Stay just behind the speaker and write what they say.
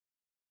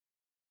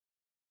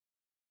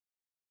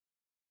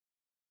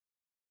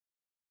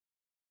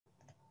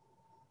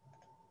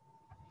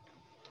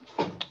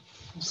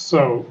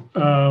So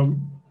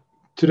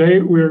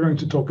today we are going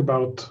to talk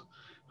about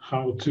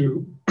how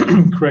to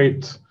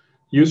create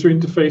user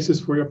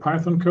interfaces for your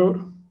Python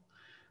code.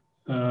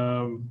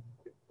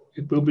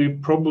 It will be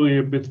probably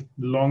a bit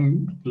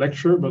long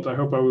lecture, but I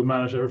hope I will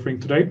manage everything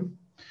today.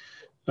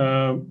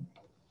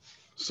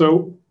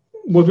 So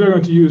what we're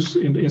going to use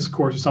in this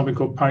course is something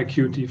called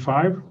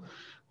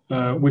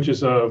PyQt5, which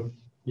is a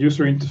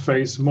user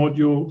interface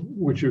module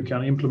which you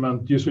can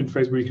implement user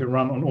interface where you can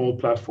run on all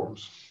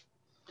platforms.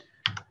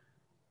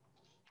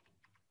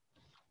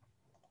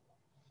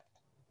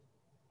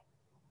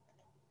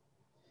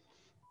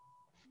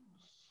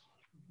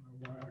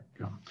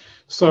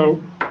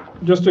 So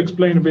just to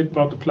explain a bit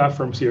about the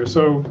platforms here.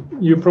 So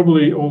you're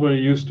probably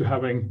already used to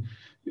having,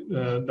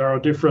 there are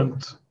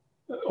different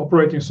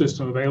operating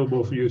systems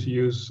available for you to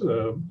use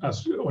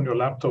as on your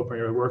laptop or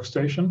your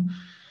workstation.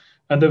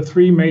 And the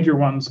three major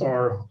ones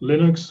are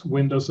Linux,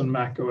 Windows, and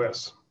Mac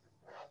OS.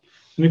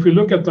 And if we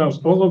look at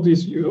those, all of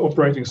these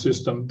operating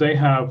systems, they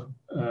have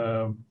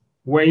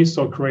ways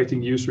of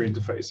creating user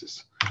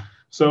interfaces.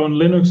 So on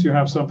Linux, you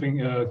have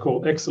something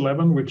called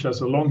X11, which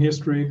has a long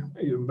history,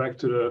 even back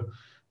to the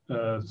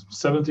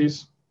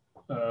 70s,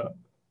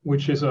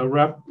 which is a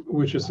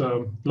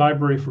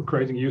library for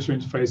creating user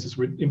interfaces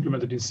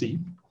implemented in C.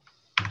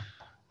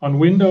 On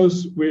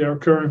Windows, we are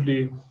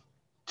currently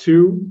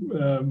two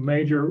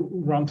major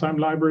runtime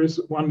libraries.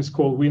 One is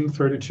called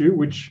Win32,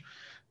 which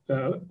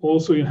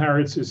also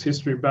inherits its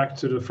history back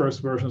to the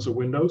first versions of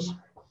Windows.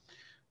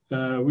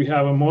 We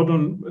have a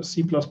modern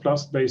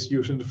C++-based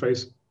user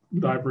interface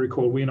library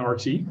called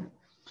WinRT.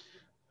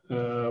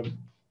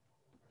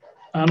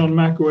 And on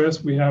Mac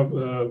OS, we have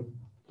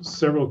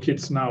several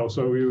kits now.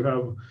 So you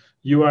have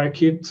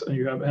UIKit and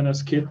you have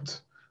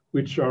NSKit,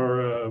 which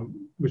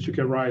you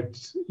can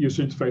write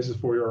user interfaces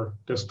for your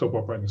desktop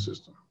operating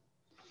system.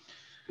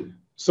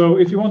 So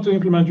if you want to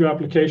implement your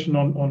application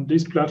on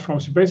these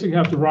platforms, you basically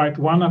have to write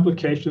one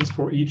application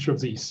for each of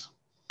these.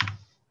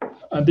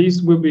 And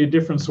these will be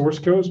different source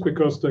codes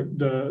because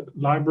the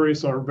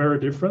libraries are very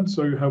different.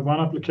 So you have one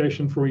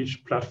application for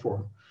each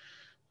platform.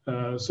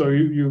 So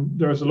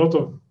there's a lot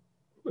of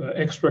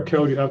extra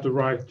code you have to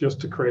write just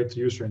to create the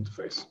user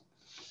interface.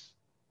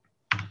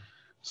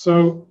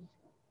 So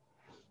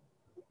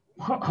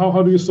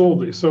how do you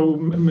solve this? So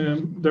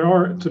there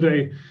are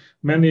today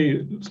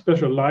many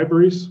special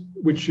libraries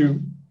which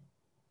you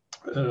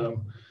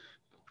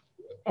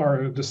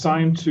are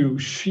designed to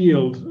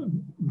shield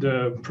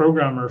the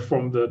programmer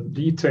from the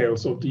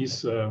details of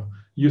these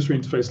user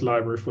interface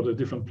library for the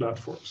different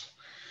platforms.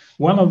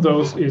 One of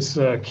those is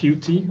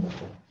Qt.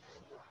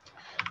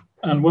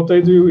 And what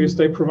they do is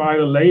they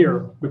provide a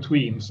layer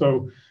between.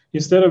 So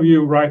instead of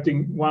you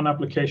writing one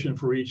application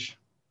for each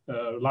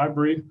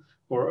library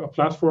or a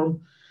platform,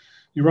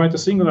 you write a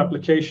single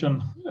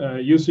application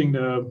using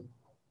the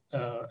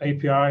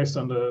APIs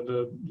and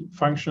the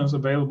functions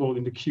available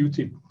in the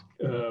Qt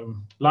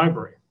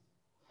library.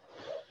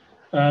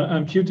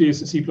 And Qt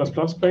is C++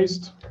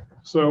 based.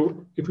 So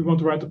if we want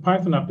to write a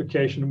Python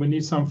application, we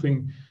need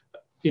something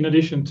in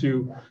addition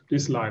to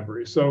this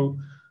library. So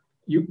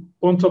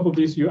on top of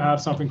this, you add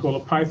something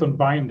called a Python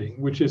binding,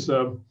 which is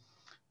a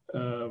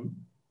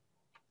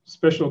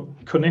special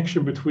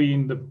connection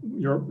between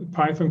your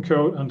Python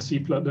code and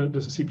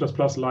the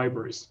C++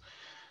 libraries.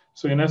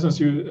 So in essence,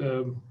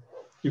 you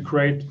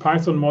create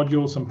Python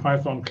modules and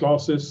Python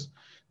classes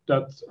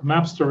that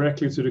maps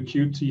directly to the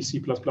Qt C++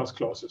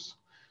 classes.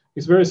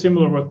 It's very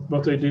similar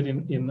what they did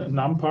in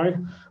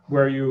NumPy,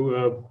 where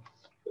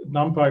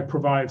NumPy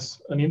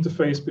provides an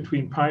interface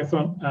between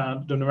Python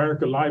and the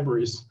numerical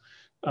libraries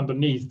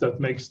underneath that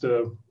makes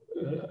the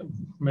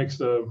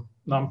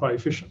NumPy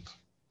efficient.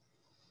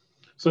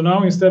 So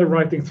now instead of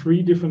writing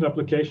three different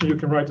applications, you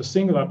can write a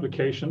single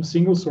application,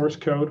 single source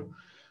code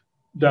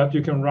that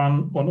you can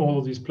run on all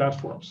of these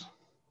platforms.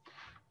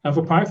 And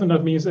for Python,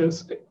 that means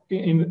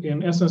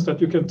in essence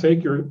that you can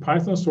take your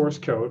Python source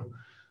code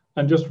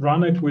and just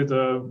run it with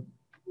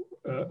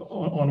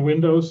on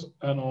Windows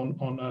and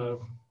on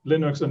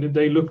Linux, and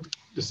they look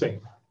the same.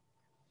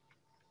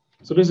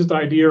 So this is the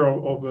idea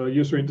of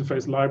user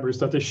interface libraries,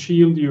 that they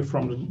shield you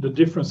from the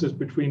differences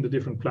between the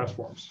different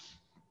platforms,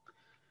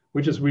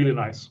 which is really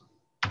nice.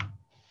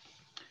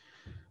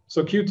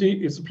 So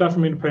Qt is a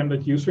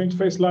platform-independent user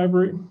interface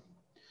library,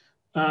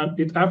 and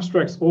it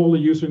abstracts all the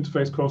user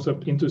interface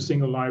concept into a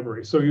single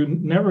library. So you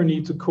never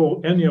need to call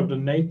any of the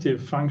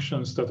native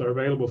functions that are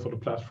available for the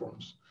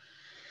platforms.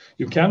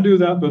 You can do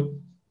that, but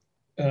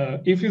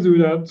if you do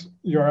that,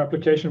 your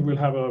application will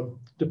have a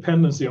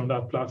dependency on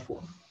that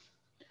platform.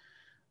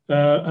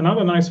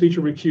 Another nice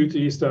feature with Qt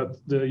is that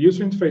the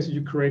user interfaces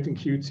you create in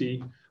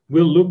Qt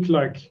will look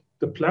like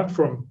the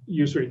platform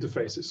user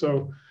interfaces.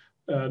 So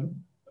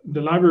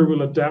the library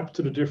will adapt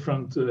to the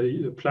different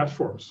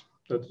platforms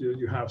that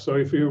you have. So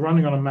if you're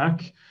running on a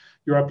Mac,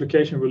 your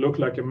application will look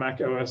like a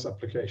Mac OS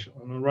application.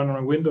 And running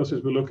on Windows,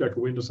 it will look like a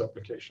Windows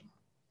application.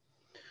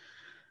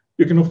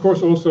 You can, of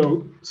course,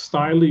 also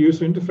style the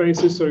user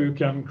interfaces, so you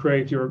can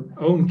create your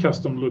own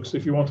custom looks.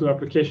 If you want the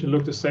application to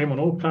look the same on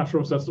all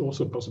platforms, that's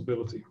also a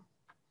possibility.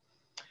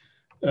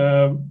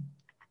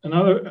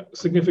 Another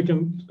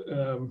significant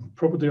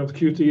property of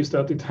Qt is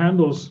that it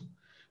handles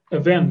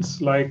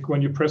events like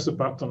when you press a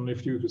button,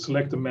 if you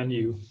select a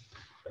menu,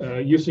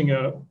 using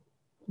a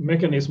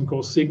mechanism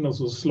called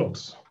signals or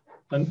slots.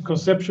 And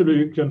conceptually,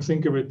 you can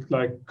think of it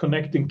like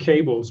connecting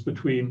cables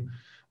between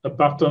a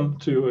button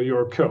to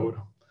your code.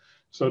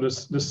 So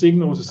the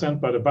signal is sent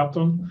by the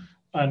button,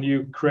 and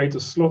you create a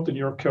slot in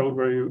your code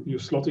where you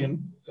slot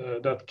in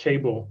that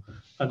cable,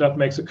 and that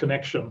makes a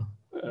connection,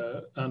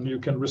 and you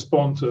can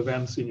respond to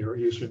events in your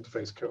user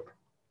interface code.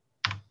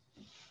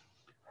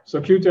 So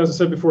Qt, as I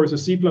said before, is a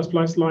C++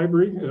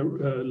 library,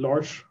 a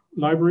large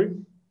library.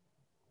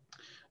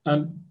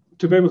 And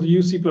to be able to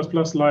use C++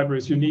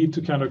 libraries, you need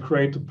to kind of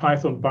create a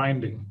Python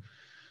binding.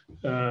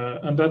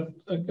 And that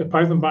a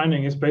Python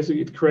binding is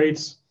basically, it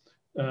creates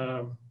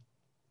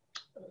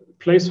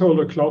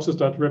placeholder clauses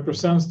that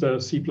represents the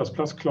C++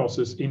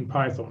 clauses in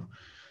Python.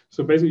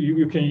 So basically,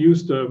 you can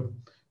use the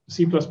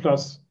C++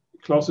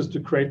 clauses to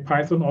create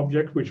Python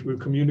object, which will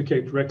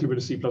communicate directly with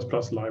the C++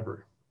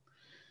 library.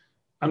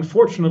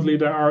 Unfortunately,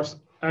 there are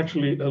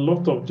actually a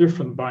lot of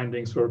different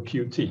bindings for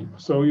Qt.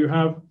 So you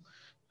have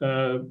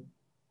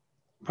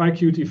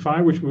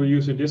PyQt5, which we'll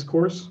use in this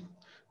course.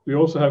 We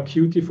also have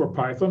Qt for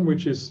Python,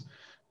 which is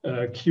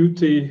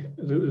Qt,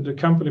 the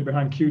company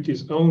behind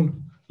Qt's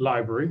own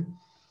library.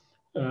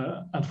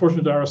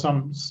 Unfortunately, there are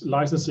some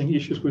licensing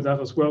issues with that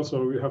as well,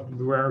 so you have to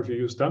be aware if you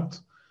use that.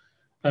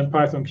 And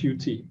Python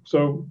Qt.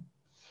 So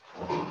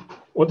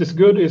what is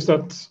good is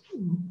that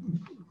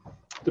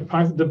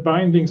the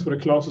bindings for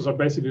the classes are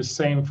basically the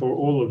same for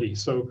all of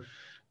these. So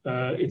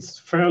it's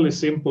fairly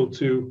simple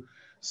to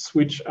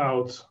switch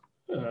out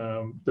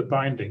the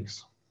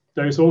bindings.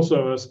 There is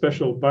also a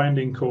special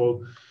binding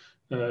called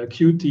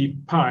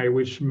Qt5,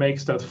 which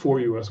makes that for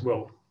you as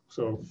well.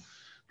 So,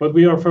 but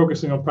we are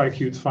focusing on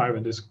PyQt5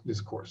 in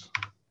this course.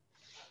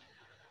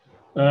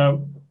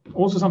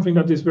 Also, something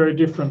that is very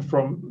different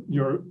from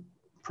your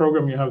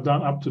program you have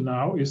done up to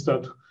now is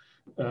that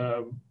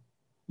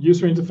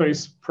user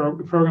interface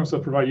programs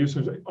that provide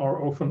user interface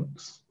are often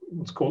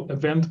what's called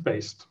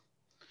event-based.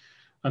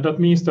 And that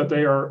means that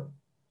they are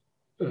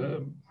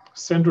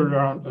centered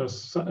around a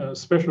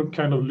special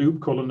kind of loop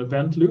called an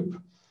event loop.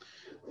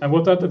 And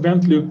what that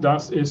event loop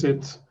does is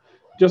it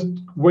just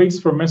waits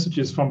for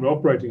messages from the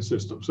operating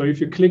system. So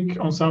if you click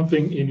on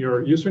something in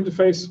your user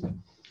interface,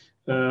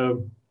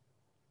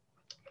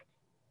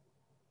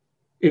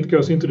 it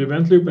goes into the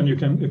event loop, and you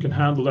can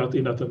handle that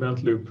in that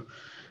event loop.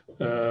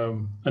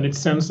 And it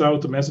sends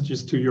out the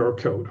messages to your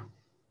code.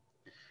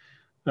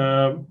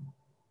 And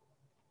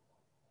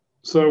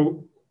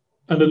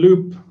the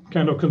loop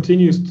kind of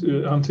continues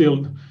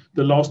until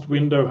the last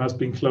window has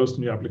been closed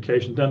in your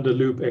application. Then the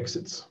loop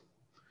exits.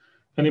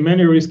 And in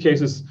many of these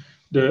cases,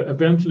 the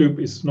event loop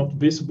is not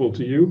visible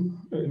to you.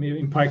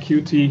 In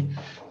PyQt,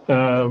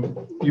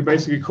 you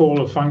basically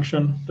call a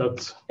function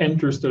that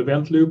enters the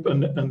event loop,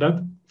 and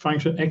that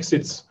function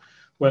exits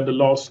when the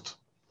last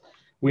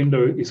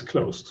window is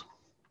closed.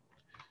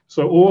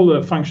 So all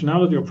the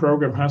functionality of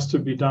program has to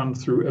be done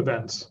through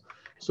events.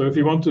 So if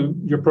you want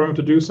your program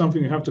to do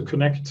something, you have to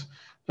connect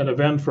an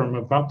event from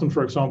a button,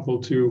 for example,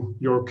 to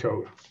your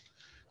code.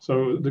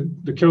 So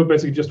the code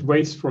basically just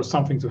waits for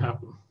something to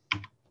happen.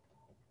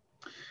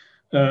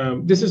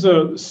 This is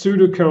a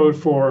pseudocode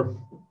for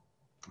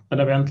an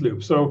event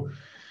loop. So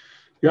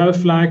you have a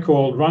flag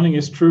called running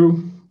is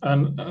true,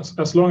 and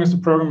as long as the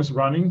program is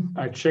running,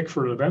 I check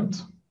for an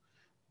event.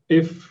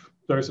 If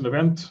there is an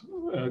event,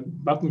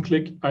 button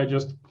click, I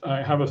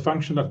have a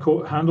function that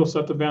handles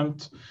that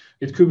event.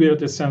 It could be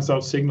that it sends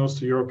out signals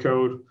to your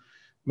code,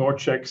 more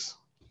checks.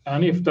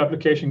 And if the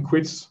application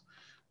quits,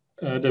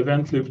 the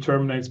event loop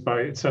terminates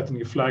by setting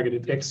a flag, and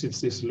it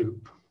exits this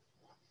loop.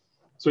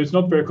 So it's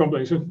not very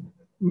complex. So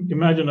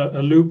imagine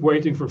a loop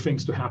waiting for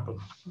things to happen.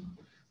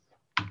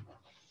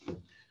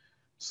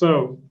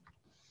 So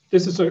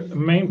this is a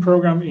main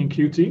program in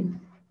Qt.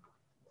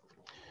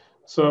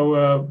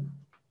 So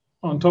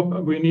on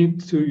top, we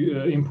need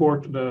to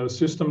import the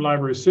system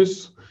library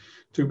sys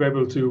to be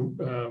able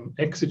to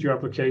exit your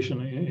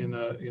application in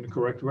a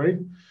correct way.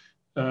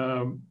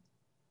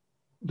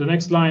 The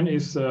next line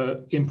is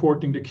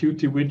importing the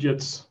Qt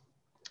widgets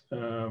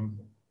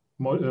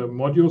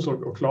modules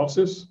or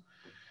classes.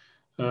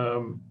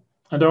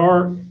 And there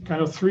are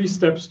kind of 3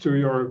 steps to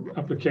your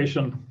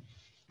application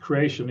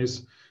creation.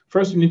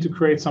 First, you need to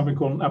create something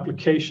called an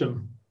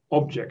application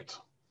object.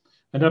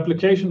 An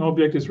application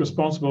object is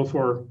responsible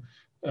for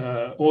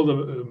all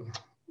the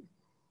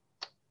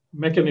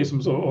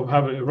mechanisms of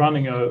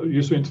running a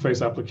user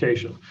interface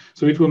application.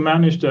 So it will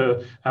manage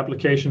the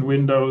application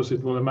windows.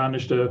 It will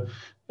manage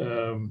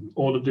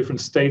all the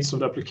different states of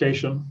the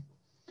application.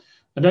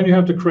 And then you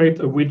have to create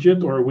a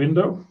widget or a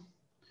window.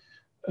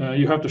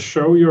 You have to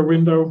show your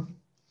window.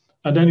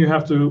 And then you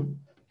have to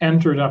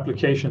enter the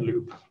application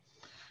loop.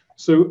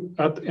 So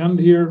at the end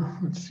here,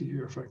 let's see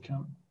here if I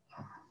can.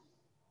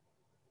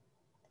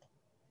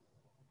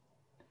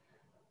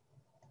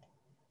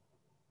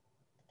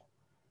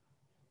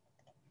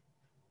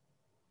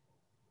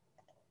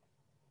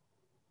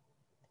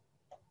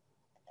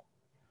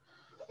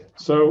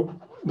 So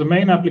the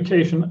main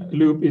application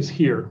loop is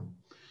here.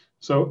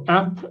 So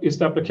app is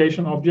the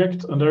application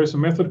object, and there is a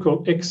method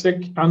called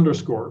exec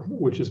underscore,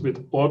 which is a bit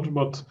odd,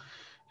 but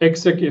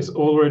exec is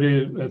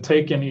already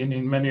taken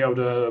in many of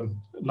the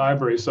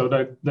libraries, so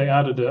that they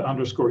added the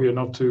underscore here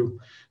not to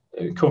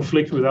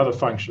conflict with other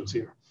functions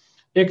here.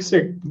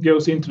 Exec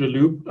goes into the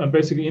loop, and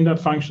basically in that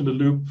function the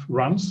loop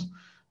runs,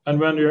 and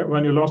when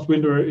your last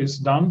window is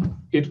done,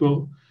 it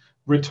will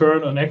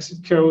return an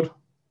exit code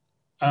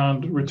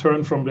and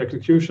return from the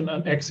execution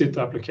and exit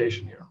the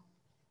application here.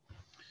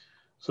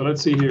 So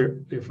let's see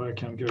here if I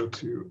can go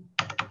to.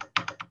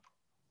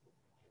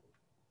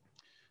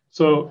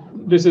 So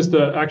this is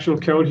the actual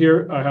code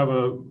here. I have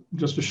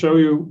just to show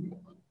you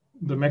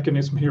the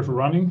mechanism here for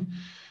running.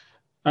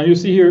 And you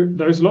see here,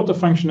 there is a lot of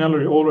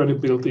functionality already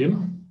built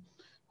in.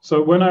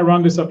 So when I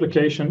run this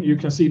application, you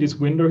can see this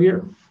window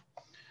here.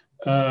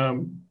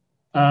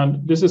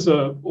 And this is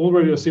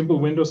already a simple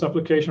Windows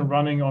application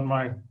running on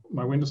my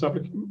Windows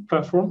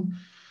platform.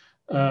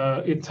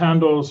 It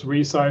handles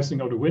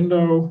resizing of the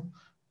window.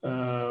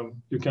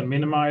 You can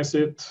minimize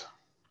it.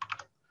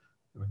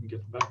 I can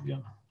get back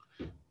again.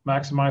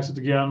 Maximize it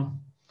again.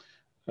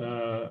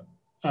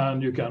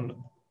 And you can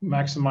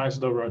maximize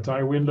it over an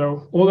entire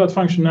window. All that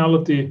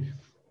functionality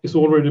is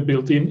already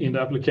built in the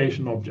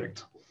application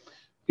object.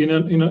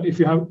 If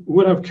you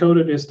would have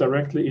coded this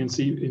directly in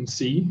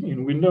C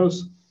in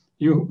Windows,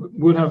 you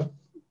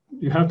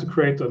have to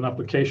create an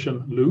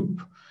application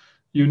loop.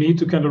 You need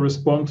to kind of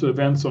respond to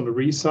events on the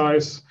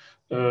resize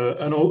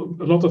and a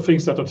lot of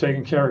things that are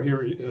taken care of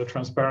here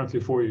transparently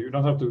for you. You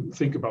don't have to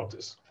think about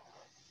this.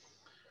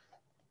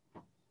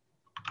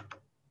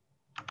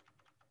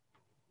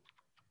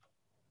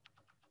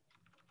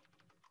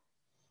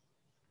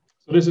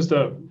 So this is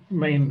the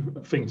main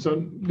thing.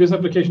 So this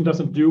application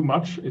doesn't do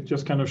much. It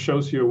just kind of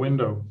shows you a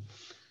window.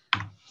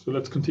 So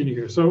let's continue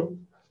here. So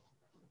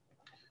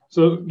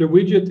the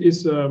widget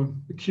is the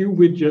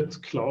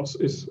QWidget class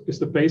is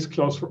the base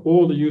class for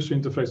all the user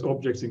interface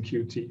objects in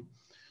Qt.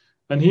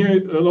 And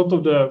here, a lot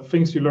of the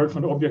things you learned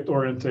from the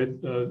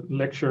object-oriented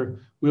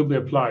lecture will be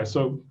applied.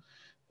 So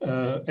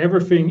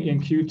everything in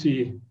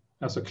Qt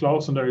has a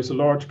class, and there is a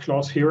large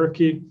class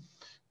hierarchy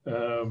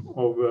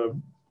of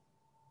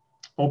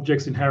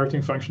objects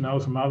inheriting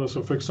functionality from others.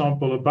 So for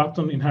example, a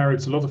button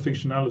inherits a lot of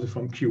functionality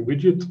from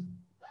QWidget.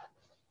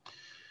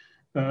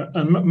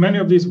 And many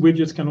of these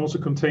widgets can also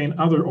contain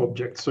other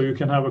objects. So you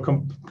can have a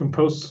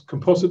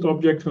composite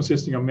object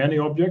consisting of many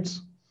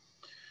objects.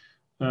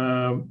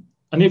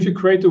 And if you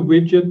create a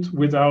widget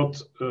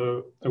without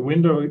a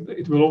window,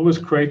 it will always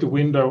create a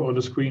window on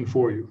the screen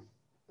for you.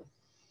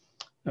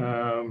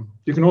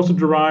 You can also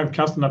derive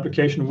custom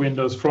application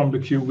windows from the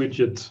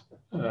QWidget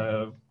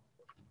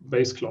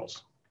base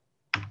class.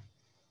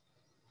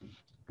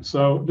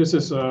 So this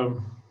is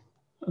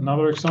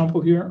another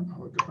example here.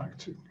 I'll go back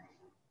to.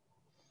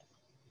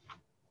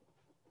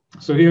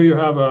 So here you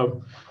have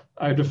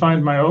I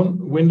defined my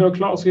own window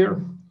class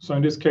here. So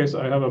in this case,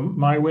 I have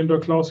my window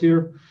class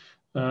here,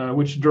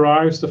 which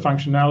derives the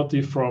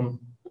functionality from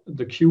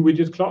the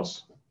QWidget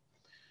class.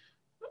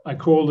 I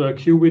call the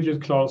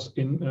QWidget class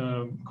in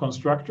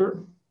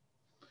constructor.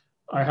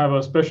 I have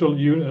a special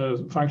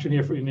function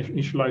here for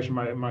initializing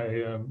my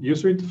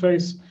user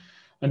interface.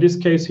 In this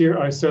case here,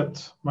 I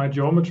set my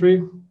geometry,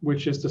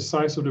 which is the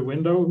size of the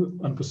window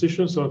and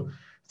position. So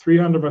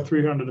 300 by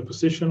 300 the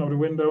position of the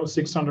window,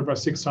 600 by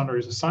 600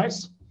 is the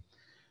size.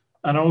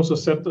 And I also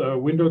set a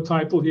window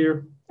title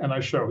here, and I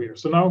show here.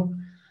 So now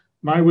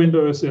my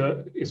window is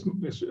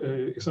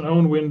an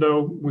own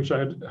window, which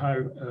I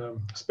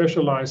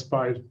specialized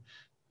by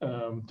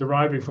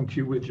deriving from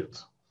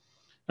QWidget.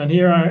 And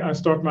here I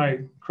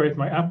create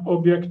my app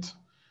object,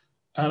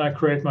 and I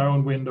create my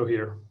own window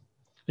here.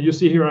 And you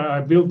see here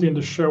I built in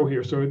the show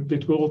here, so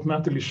it will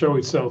automatically show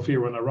itself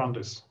here when I run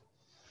this.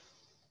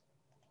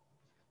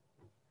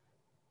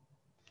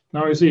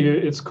 Now you see here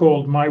it's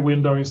called my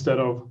window instead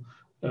of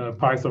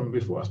Python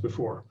as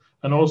before.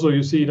 And also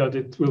you see that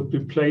it will be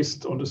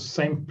placed on the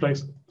same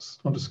place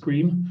on the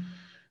screen.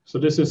 So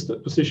this is the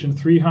position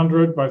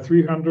 300 by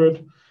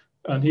 300.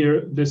 And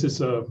here this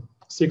is a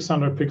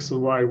 600 pixel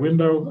wide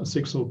window, a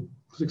 600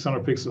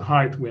 pixel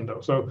height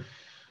window. So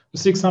the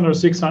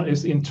 600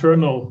 is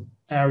internal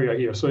area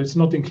here. So it's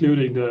not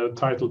including the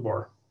title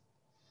bar.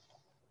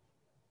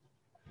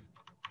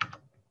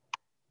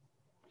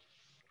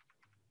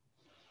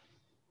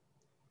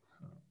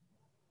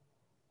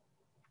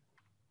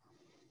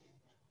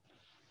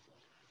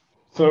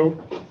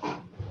 So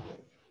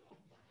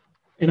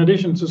in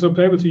addition to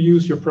be able to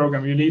use your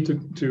program, you need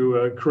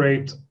to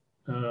create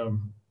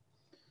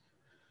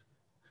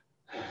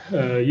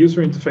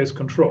user interface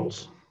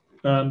controls.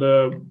 And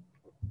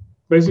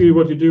basically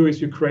what you do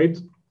is you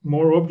create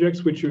more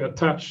objects which you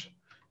attach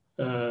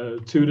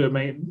to the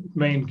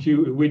main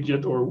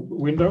QWidget or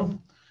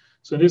window.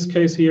 So in this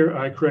case here,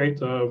 I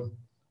create a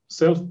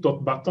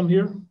self.button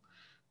here.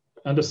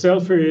 And the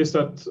self here is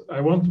that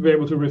I want to be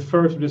able to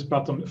refer to this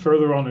button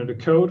further on in the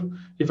code.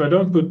 If I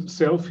don't put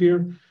self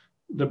here,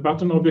 the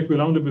button object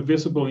will only be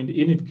visible in the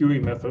init GUI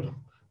method.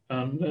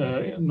 and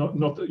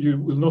you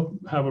will not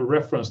have a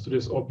reference to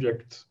this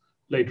object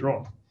later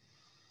on.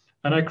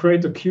 And I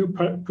create a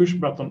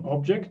QPushButton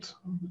object.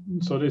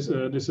 So this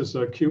is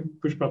a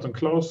QPushButton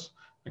class.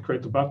 I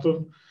create the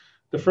button.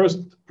 The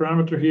first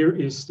parameter here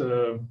is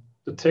the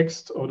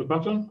text of the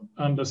button,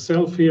 and the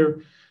self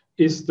here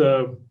is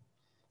the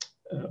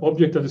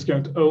object that is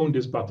going to own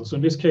this button. So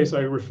in this case,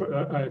 I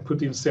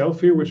put in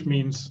self here, which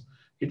means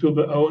it will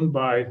be owned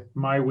by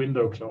my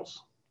window class.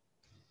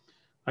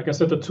 I can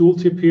set a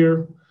tooltip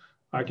here.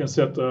 I can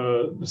set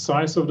the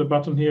size of the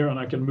button here, and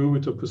I can move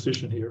it to a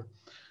position here.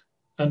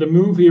 And the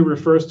move here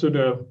refers to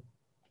the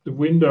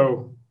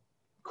window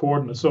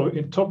coordinate. So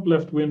in top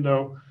left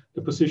window,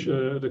 the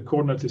position, the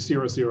coordinate is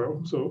 0,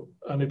 0. So,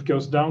 and it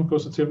goes down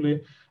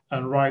positively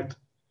and right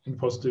in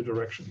positive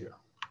direction here.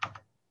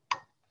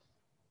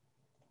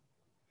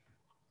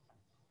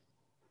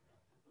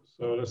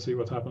 So let's see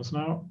what happens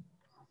now.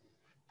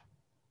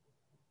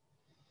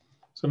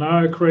 So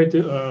now I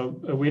created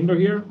a window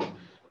here,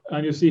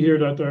 and you see here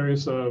that there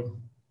is a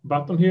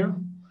button here,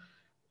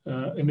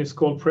 and it's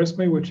called Press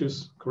Me, which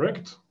is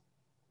correct.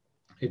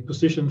 It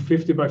positioned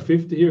 50 by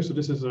 50 here, so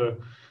this is a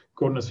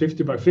coordinates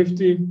 50 by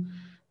 50,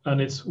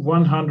 and it's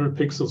 100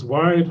 pixels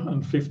wide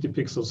and 50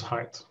 pixels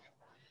height.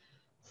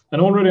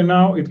 And already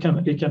now it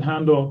can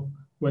handle,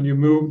 when you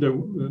move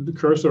the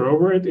cursor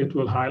over it, it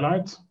will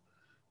highlight,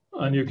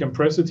 and you can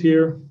press it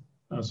here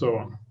and so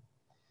on.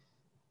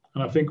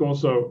 And I think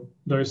also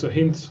there is a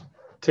hint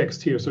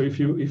text here. So if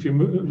you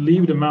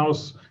leave the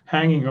mouse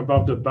hanging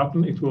above the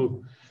button, it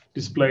will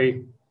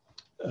display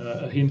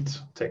a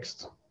hint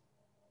text.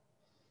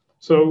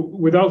 So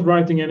without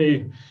writing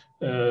any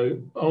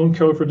own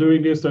code for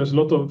doing this, there's a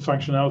lot of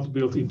functionality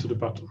built into the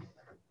button.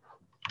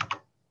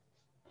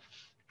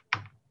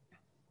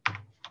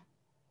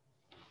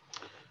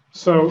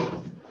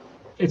 So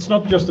it's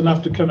not just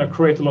enough to kind of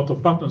create a lot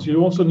of buttons.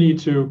 You also need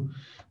to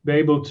be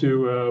able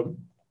to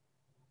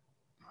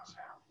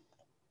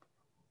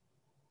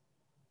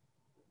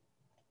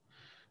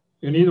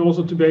you need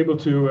also to be able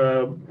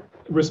to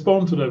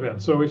respond to the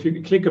event. So if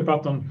you click a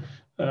button,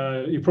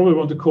 you probably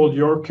want to call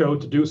your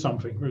code to do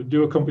something, or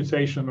do a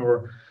computation,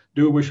 or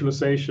do a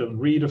visualization,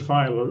 read a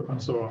file,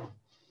 and so on.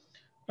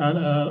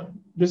 And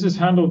this is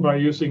handled by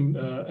using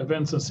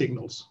events and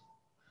signals.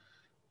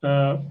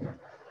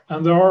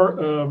 And there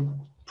are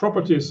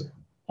properties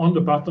on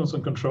the buttons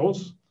and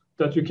controls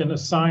that you can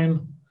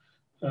assign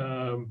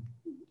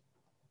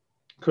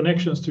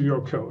connections to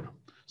your code.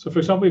 So for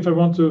example, if I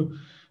want to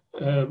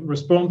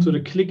respond to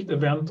the clicked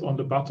event on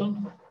the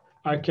button,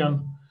 I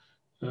can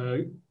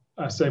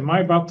I say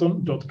my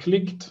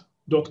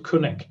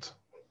button.clicked.connect.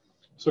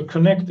 So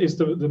connect is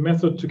the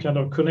method to kind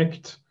of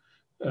connect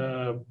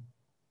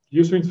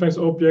user interface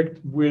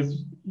object with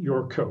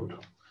your code.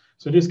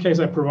 So in this case,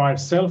 I provide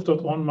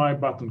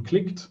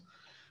self.onMyButtonClicked.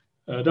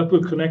 That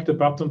will connect the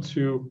button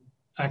to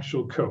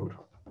actual code.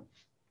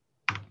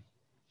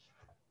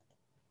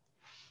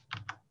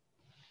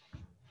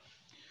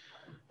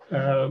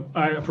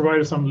 I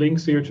provided some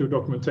links here to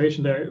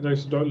documentation.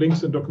 There's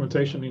links and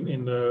documentation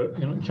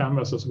in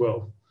Canvas as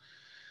well.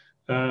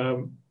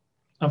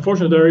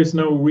 Unfortunately, there is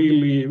no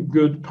really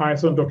good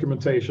Python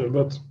documentation,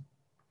 but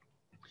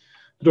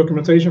the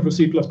documentation for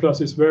C++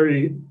 is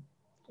very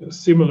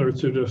similar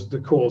to the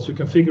calls. You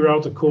can figure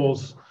out the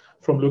calls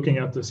from looking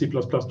at the C++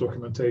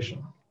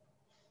 documentation.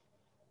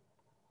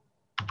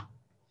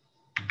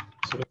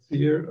 So let's see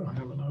here. I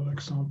have another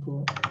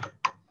example.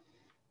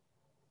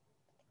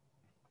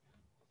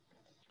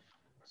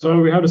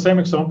 So we have the same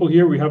example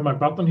here. We have my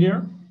button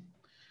here.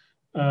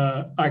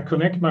 I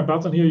connect my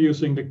button here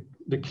using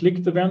the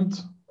clicked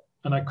event,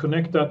 and I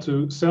connect that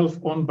to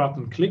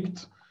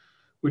self-on-button-clicked,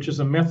 which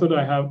is a method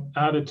I have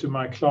added to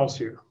my class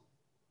here.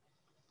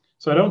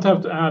 So I don't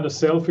have to add a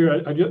self here.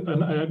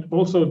 And I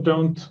also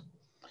don't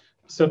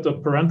set a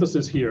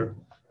parenthesis here,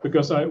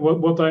 because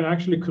what I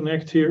actually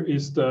connect here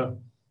is the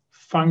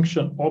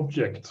function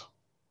object,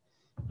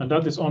 and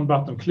that is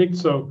on-button-clicked.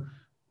 So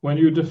when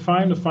you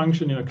define a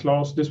function in a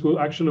class, this will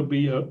actually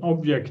be an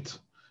object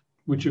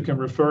which you can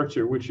refer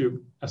to, which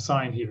you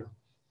assign here.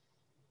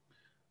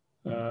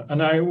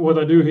 And what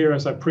I do here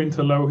is I print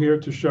hello here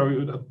to show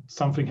you that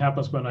something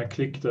happens when I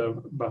click the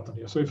button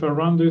here. So if I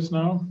run this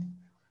now,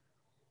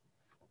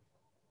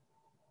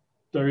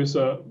 there is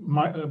a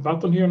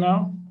button here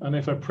now, and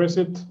if I press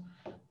it,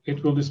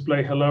 it will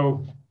display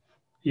hello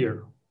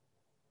here.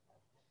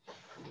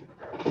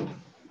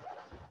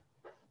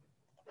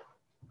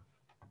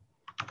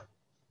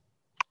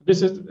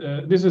 This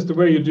is the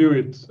way you do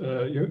it.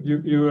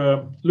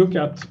 You look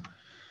at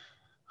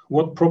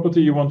what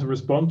property you want to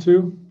respond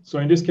to. So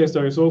in this case,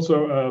 there is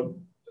also an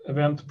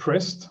event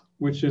pressed,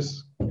 which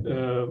is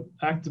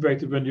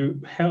activated when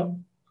you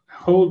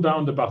hold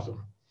down the button.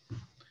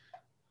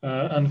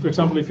 And for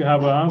example, if you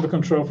have another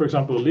control, for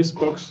example, a list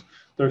box,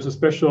 there's a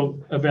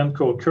special event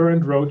called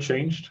current row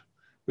changed,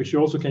 which you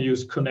also can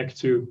use connect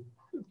to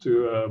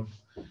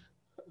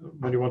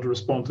when you want to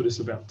respond to this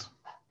event.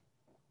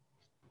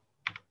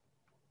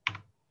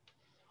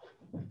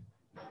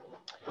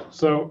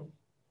 So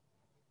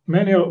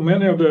many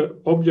of the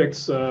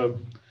objects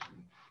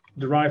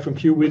derived from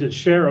QWidget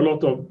share a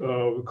lot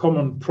of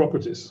common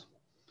properties.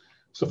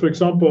 So, for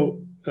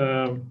example,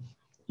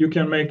 you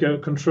can make a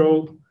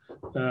control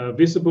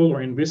visible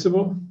or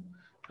invisible,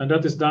 and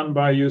that is done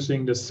by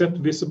using the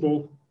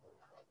setVisible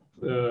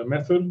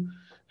method,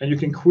 and you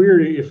can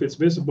query if it's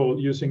visible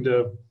using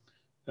the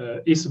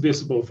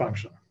isVisible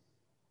function.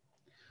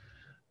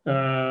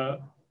 And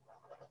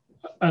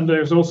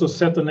there's also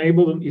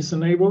setEnabled and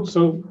isEnabled.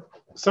 So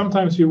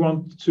sometimes you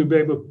want to be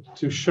able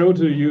to show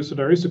to the user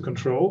there is a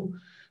control,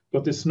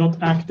 but it's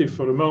not active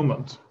for the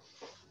moment.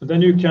 And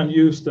then you can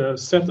use the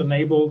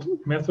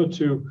setEnabled method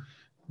to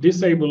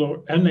disable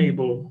or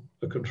enable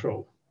a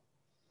control.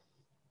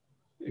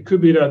 It could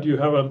be that you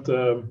haven't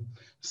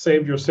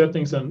saved your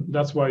settings, and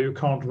that's why you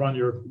can't run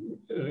your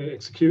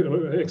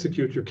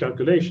execute your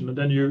calculation. And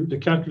then the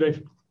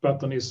calculate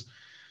button is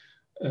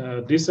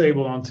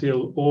disabled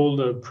until all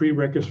the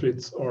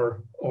prerequisites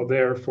are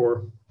there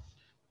for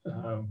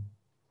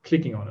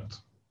clicking on it.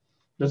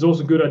 That's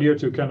also a good idea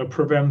to kind of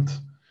prevent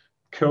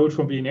code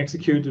from being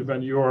executed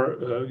when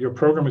your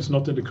program is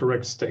not in the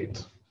correct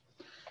state.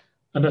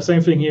 And the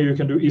same thing here, you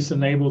can do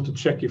isEnabled to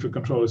check if a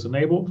control is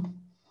enabled.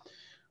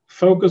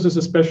 Focus is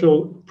a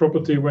special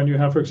property when you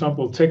have, for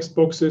example, text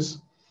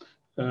boxes.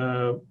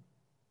 The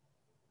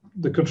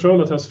control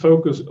that has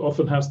focus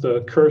often has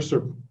the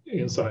cursor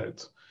inside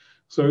it.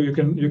 So you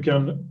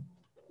can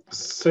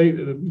say,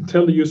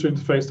 tell the user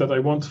interface that I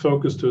want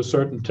focus to a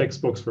certain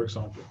text box, for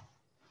example.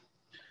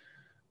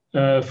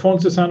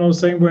 Fonts is handled the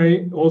same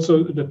way.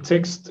 Also, the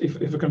text,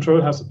 if a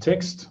control has a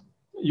text,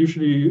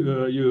 usually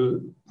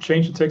you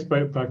change the text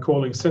by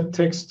calling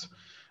setText,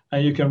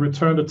 and you can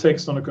return the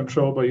text on a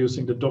control by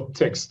using the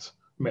 .text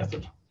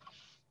method.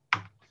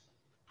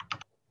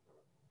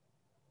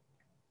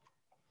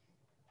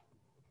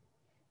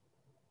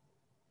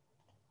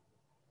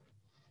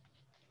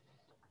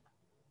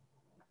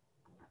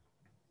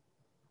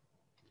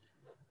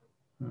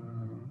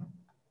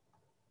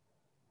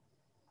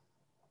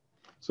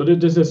 So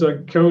this is a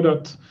code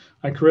that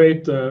I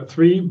create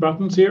 3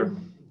 buttons here,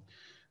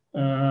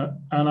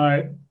 and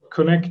I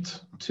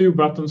connect 2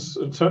 buttons,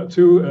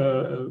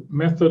 2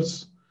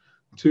 methods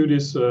to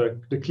this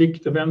the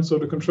clicked events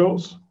of the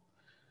controls.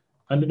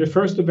 And in the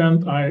first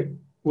event, I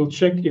will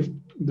check if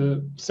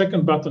the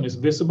second button is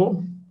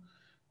visible.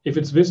 If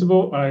it's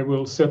visible, I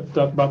will set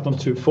that button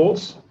to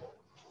false.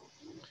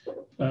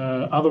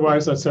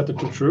 Otherwise, I set it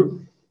to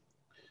true.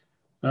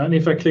 And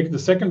if I click the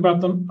second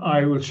button,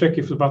 I will check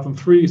if the button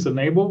 3 is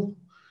enabled.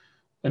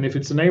 And if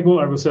it's enabled,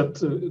 I will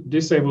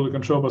disable the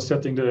control by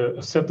setting the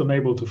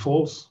setEnabled to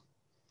false,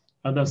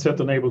 and then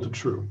setEnabled to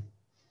true.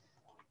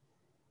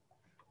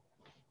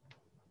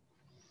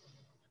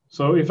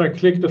 So if I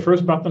click the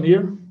first button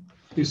here,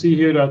 you see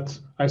here that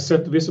I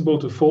set visible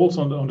to false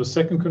on the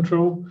second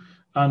control,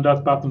 and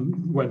that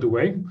button went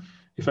away.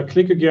 If I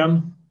click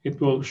again,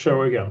 it will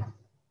show again.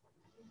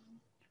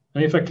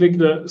 And if I click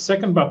the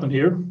second button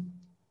here,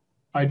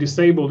 I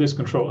disable this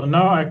control, and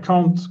now I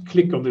can't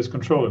click on this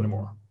control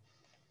anymore.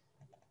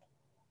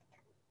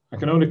 I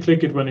can only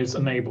click it when it's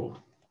enabled.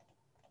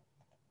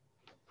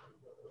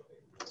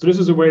 So this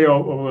is a way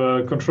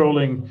of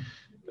controlling,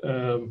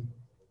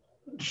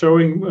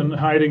 showing and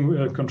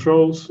hiding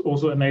controls,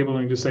 also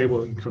enabling,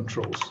 disabling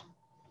controls.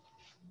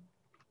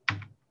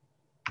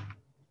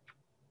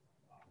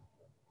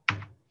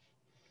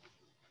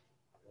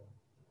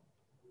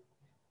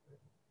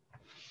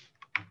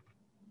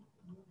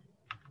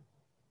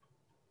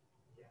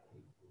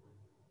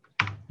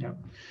 Yeah.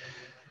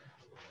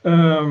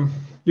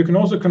 You can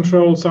also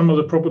control some of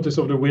the properties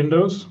of the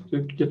windows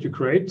that you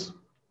create.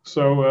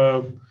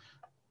 So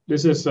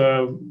this is,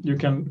 you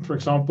can, for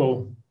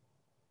example,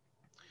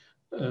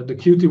 the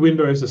Qt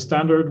window is a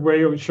standard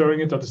way of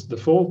showing it, that is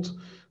default.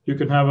 You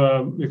can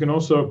have you can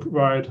also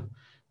provide,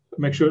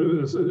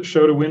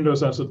 show the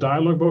windows as a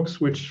dialog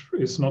box, which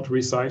is not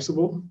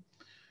resizable.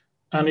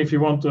 And if you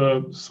want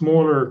a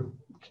smaller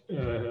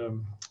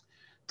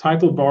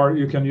title bar,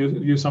 you can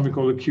use something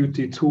called a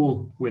Qt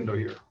tool window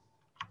here.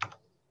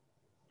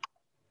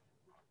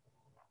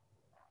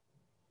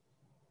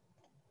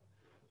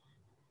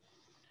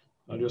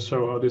 I'll just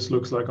show how this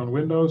looks like on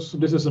Windows.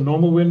 This is a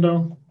normal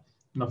window,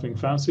 nothing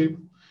fancy.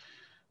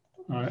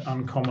 I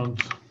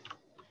uncomment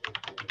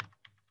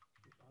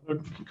other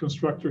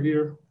constructor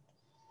here.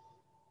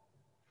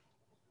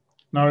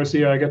 Now you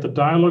see I get the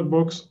dialog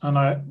box, and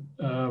I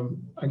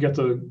get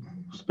a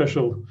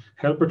special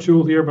helper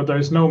tool here, but there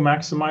is no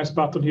maximize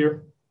button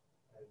here.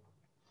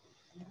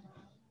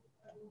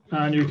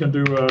 And you can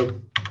do a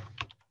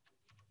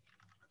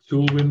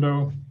tool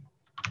window.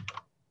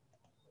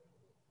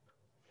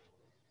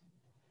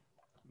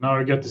 Now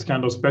I get this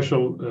kind of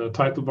special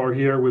title bar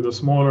here with a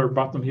smaller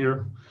button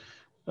here.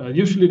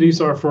 Usually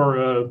these are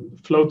for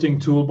floating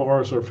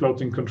toolbars or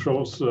floating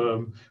controls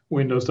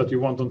windows that you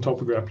want on top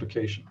of your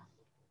application.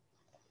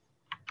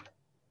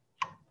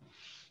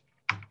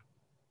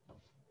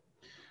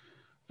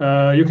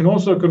 You can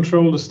also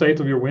control the state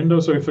of your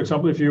window. So if, for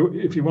example, if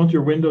you want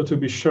your window to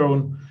be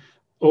shown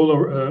all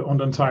over, on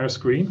the entire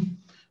screen,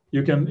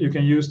 you can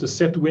use the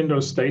set window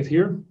state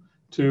here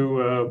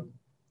to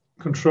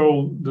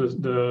control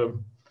the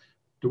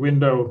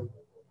window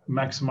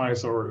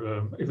maximize,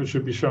 or if it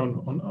should be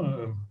shown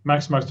on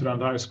maximize to the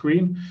entire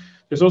screen.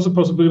 There's also a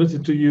possibility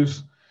to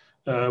use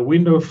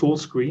window full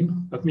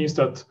screen. That means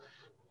that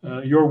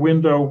your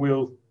window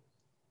will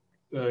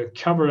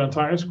cover the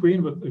entire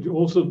screen, but it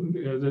also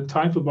the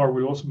title bar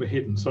will also be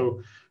hidden.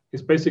 So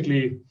it's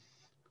basically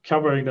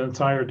covering the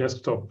entire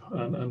desktop.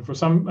 And for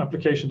some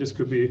application, this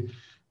could be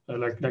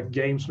like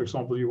games, for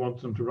example. You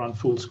want them to run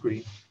full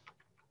screen.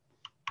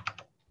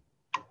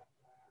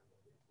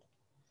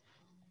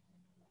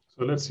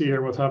 So let's see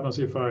here what happens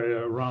if I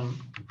run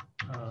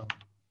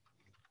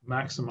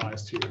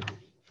maximized here.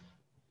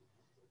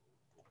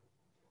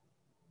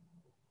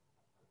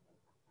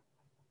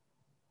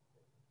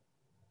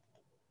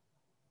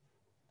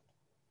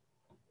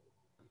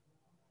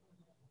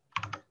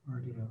 Where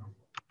did I?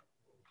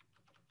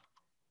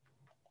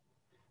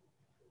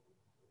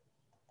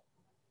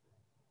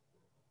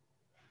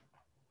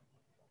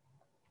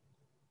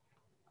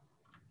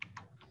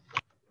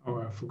 Oh,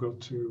 I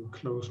forgot to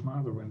close my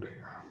other window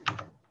here.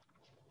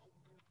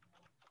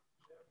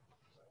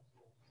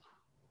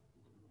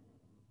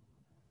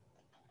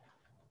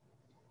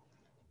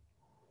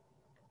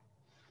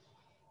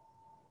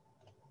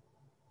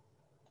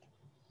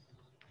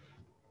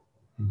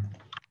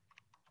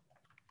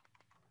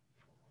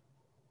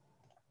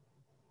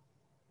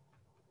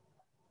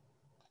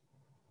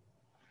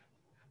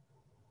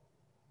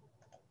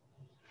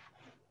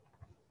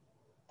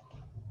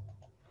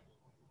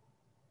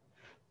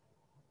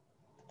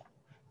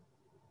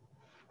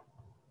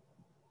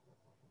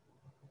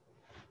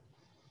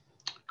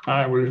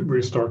 I will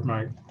restart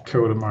my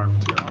code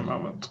environment here in a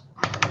moment.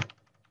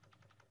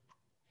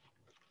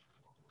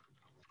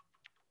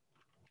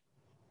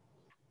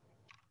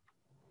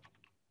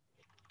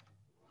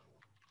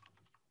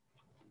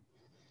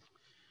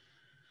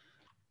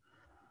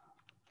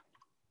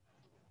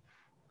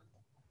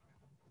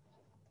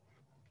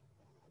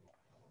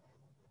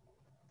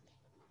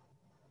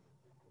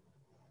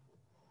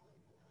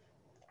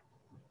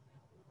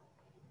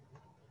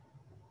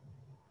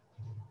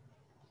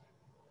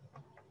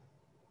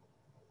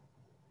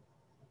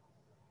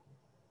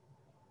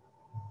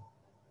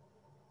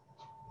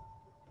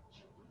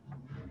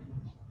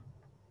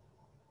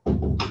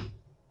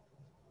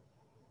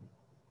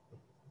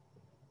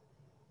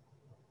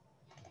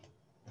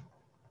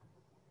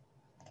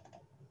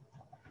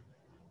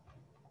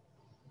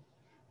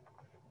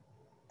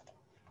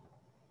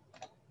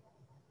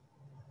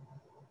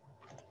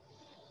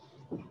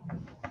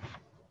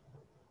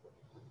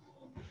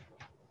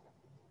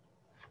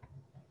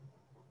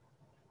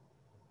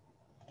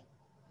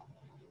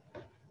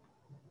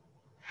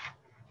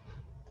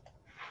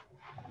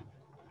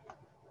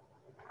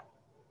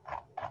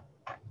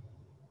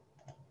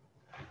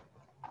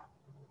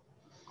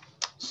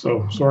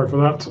 So sorry for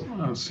that.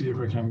 I'll see if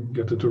I can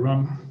get it to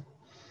run.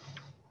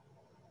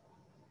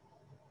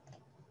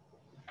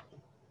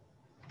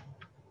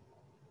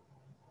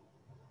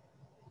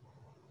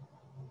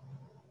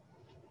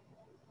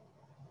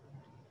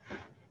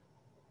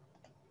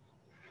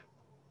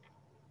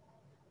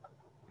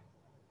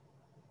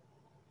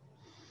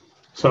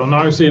 So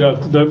now you see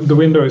that the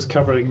window is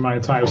covering my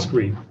entire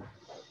screen.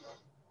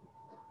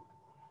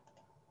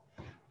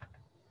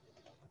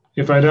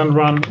 If I then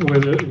run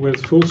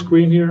with full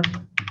screen here,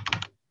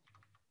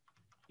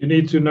 you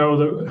need to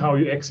know how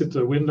you exit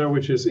the window,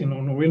 which is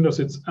on Windows,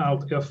 it's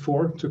Alt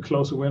F4 to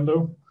close a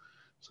window.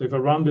 So if I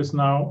run this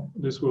now,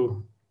 this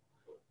will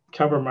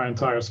cover my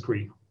entire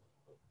screen.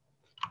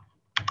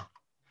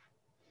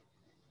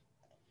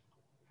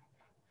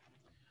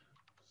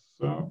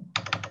 So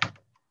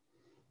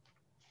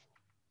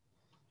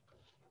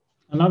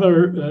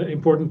another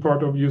important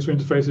part of user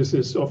interfaces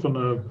is often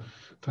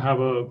to have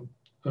a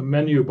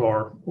menu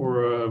bar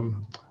or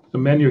a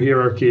menu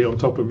hierarchy on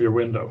top of your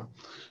window.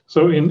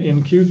 So in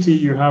Qt,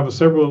 you have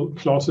several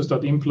classes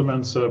that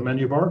implements a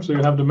menu bar. So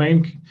you have the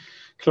main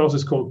class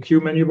is called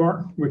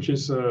QMenuBar, which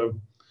is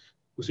kind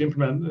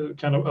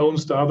of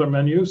owns the other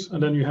menus,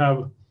 and then you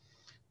have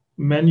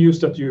menus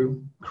that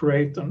you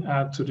create and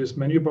add to this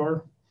menu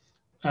bar,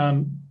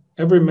 and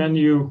every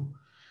menu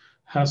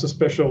has a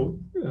special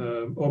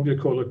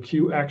object called a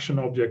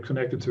QAction object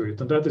connected to it,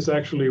 and that is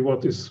actually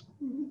what is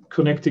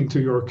connecting to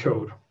your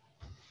code.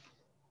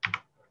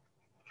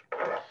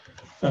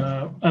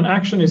 An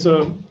action is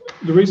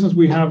the reasons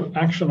we have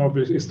action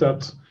objects is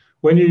that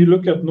when you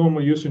look at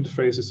normal user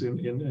interfaces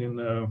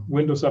in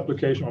Windows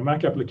application or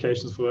Mac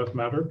applications for that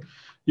matter,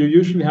 you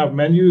usually have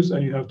menus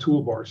and you have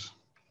toolbars.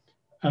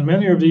 And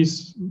many of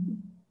these,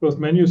 both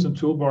menus and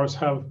toolbars,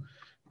 have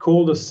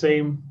called the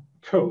same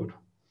code.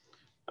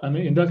 And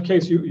in that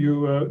case,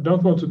 you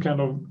don't want to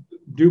kind of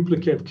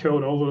duplicate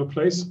code all over the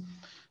place.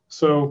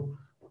 So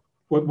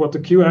what the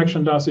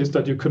QAction does is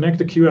that you connect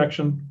the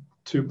QAction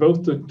to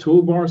both the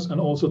toolbars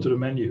and also to the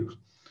menus.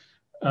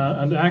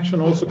 And the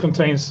action also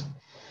contains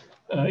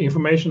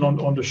information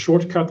on the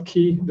shortcut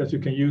key that you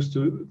can use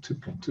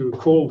to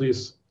call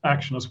these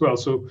action as well.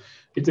 So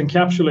it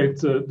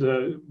encapsulates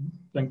the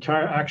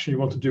entire action you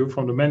want to do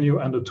from the menu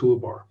and the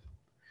toolbar.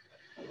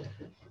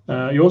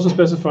 You also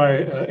specify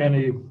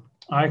any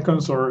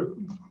icons or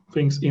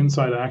things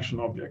inside action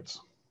objects.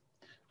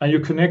 And you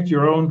connect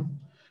your own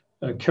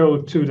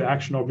code to the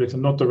action objects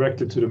and not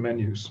directly to the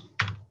menus.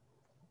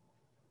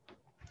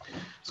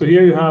 So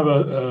here you have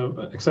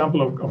an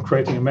example of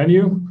creating a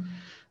menu.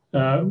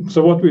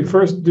 So what we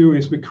first do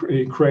is we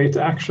create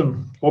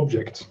action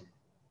object.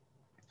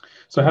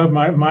 So I have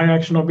my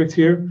action object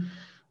here,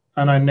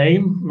 and I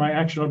name my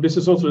action. This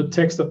is also the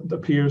text that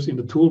appears in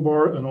the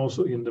toolbar and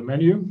also in the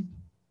menu.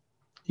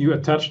 You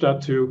attach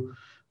that to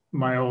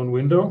my own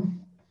window.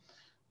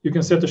 You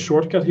can set a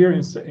shortcut here.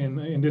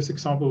 In this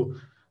example,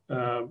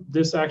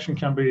 this action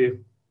can be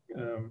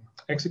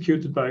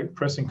executed by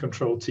pressing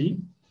Control-T.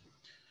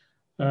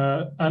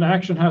 An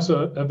action has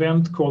an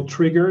event called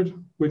triggered,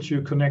 which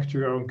you connect to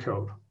your own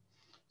code.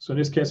 So in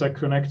this case, I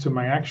connect to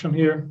my action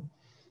here,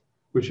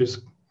 which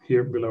is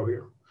here below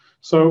here.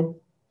 So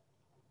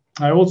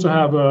I also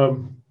have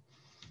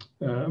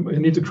I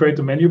need to create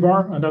a menu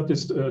bar, and that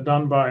is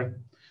done by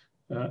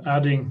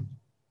adding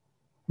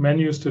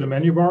menus to the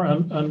menu bar.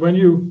 And when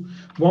you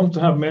want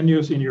to have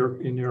menus in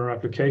your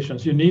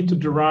applications, you need to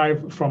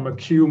derive from a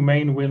Q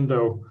main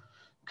window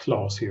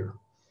class here.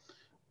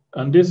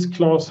 And this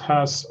class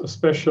has a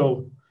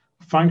special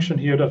function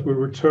here that will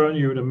return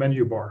you the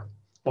menu bar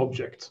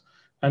object.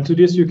 And to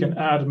this, you can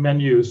add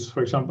menus,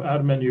 for example,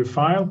 add menu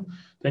file,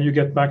 then you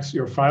get back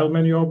your file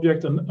menu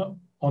object. And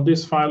on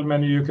this file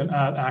menu, you can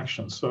add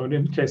actions. So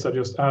in this case, I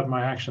just add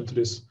my action to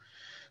this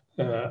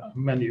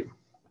menu.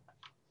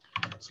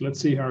 So let's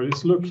see how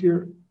this looks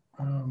here.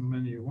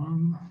 Menu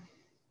 1.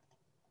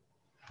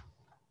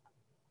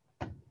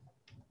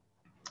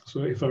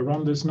 So if I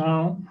run this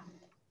now,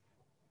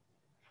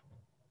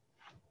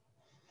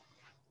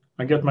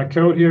 I get my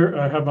code here.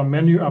 I have a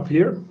menu up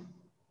here,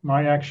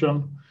 my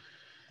action.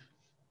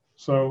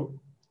 So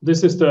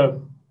this is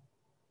the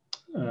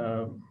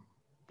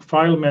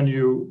file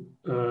menu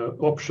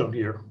option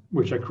here,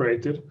 which I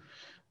created.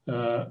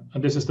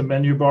 And this is the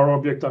menu bar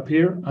object up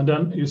here. And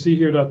then you see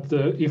here that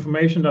the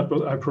information that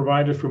I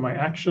provided for my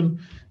action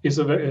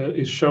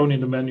is shown in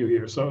the menu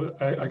here. So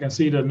I can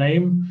see the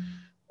name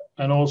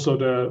and also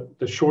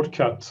the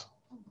shortcut,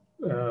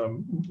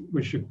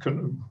 which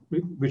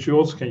you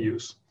also can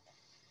use.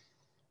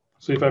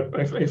 So if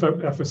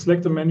I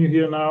select the menu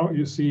here now,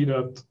 you see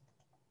that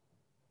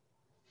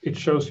it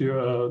shows you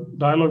a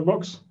dialog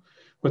box.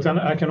 But then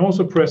I can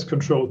also press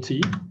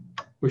Control-T,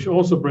 which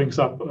also brings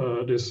up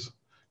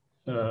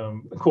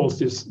calls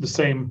this the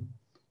same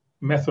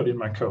method in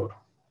my code.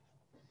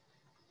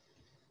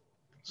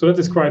 So that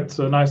is quite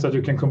nice that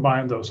you can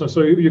combine those.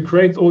 So you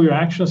create all your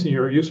actions in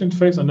your user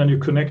interface, and then you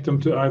connect them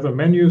to either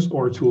menus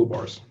or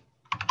toolbars.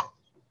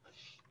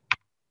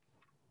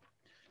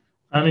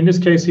 And in this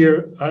case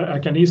here, I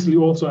can easily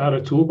also add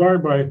a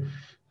toolbar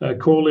by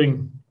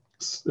calling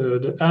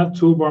the add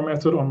toolbar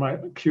method on my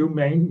Q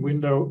main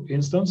window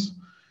instance.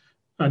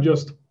 And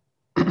just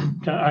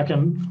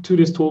to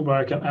this toolbar,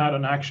 I can add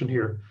an action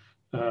here,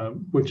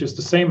 which is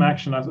the same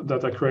action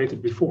that I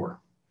created before.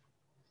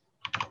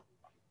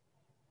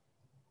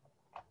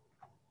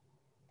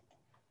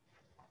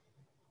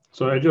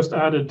 So I just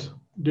added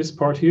this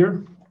part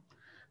here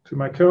to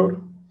my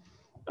code,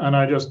 and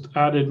I just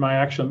added my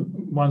action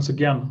once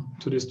again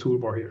to this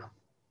toolbar here.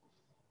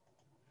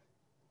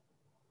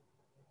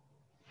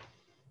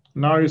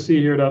 Now you see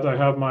here that I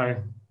have my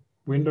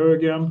window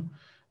again,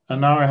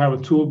 and now I have a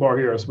toolbar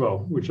here as well,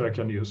 which I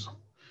can use.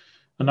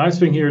 A nice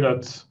thing here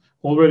that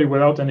already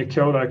without any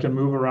code, I can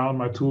move around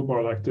my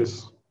toolbar like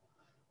this.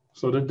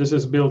 So that this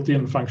is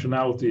built-in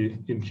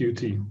functionality in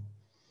Qt.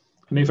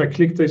 And if I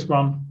click this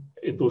one,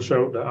 it will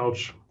show the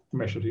ouch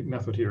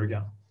method here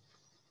again.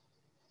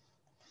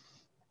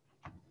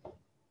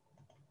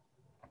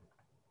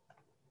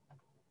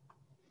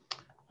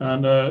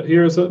 And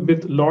here is a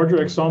bit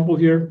larger example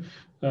here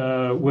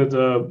with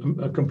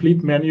a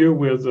complete menu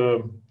with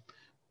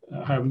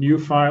I have new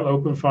file,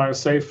 open file,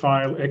 save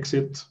file,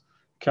 exit,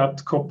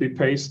 cut, copy,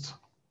 paste.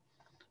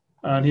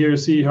 And here you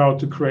see how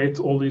to create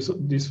all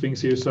these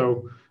things here.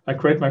 So I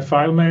create my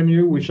file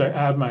menu, which I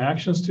add my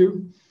actions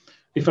to.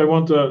 If I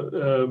want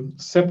to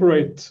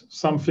separate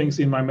some things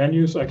in my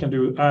menus, I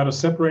can add a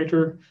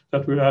separator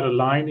that will add a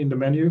line in the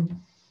menu.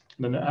 And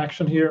then the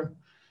action here,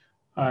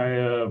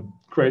 I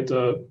create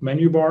a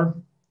menu bar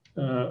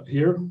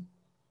here,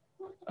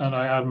 and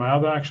I add my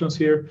other actions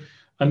here.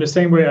 And the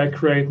same way I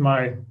create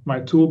my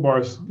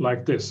toolbars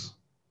like this.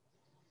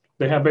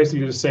 They have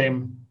basically the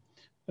same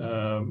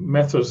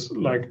methods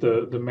like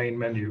the main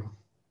menu.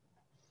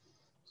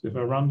 So if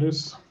I run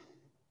this,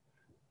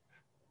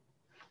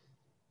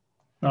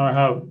 now I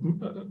have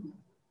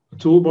a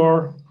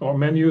toolbar or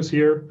menus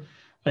here.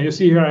 And you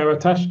see here I have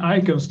attached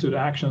icons to the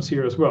actions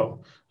here as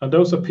well. And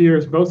those appear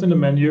both in the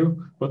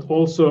menu, but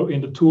also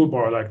in the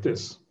toolbar like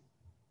this.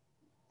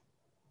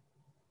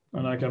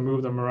 And I can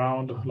move them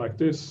around like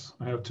this.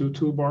 I have two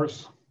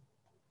toolbars.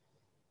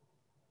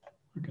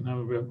 I can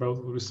have both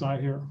on the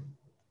side here.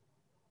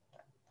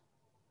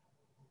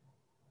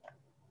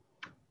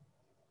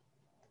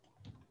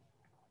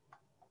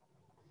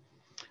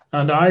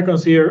 And the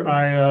icons here,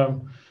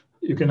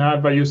 you can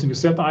add by using the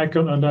set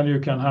icon, and then you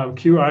can have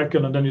Q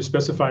icon, and then you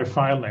specify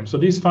file name. So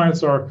these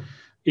files are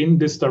in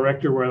this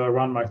directory where I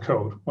run my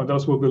code. Well,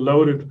 those will be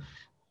loaded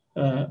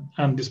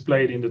and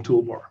displayed in the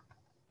toolbar.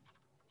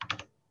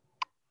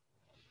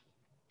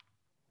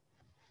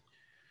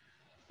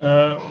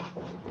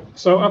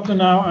 So up to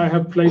now, I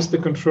have placed the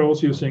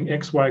controls using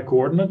XY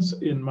coordinates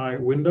in my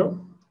window,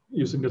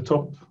 using the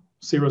top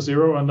 0,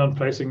 0, and then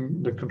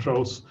placing the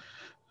controls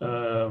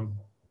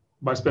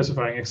by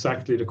specifying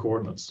exactly the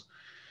coordinates.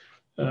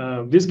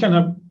 This can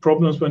have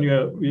problems when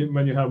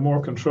you have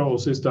more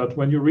controls, is that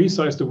when you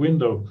resize the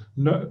window,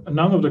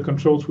 none of the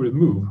controls will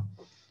move.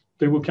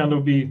 They will kind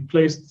of be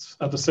placed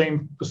at the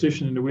same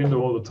position in the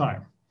window all the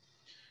time.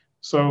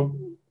 So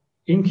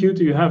in Qt,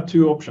 you have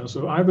two options.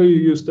 So either you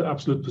use the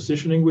absolute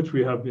positioning, which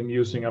we have been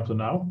using up to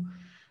now,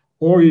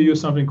 or you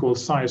use something called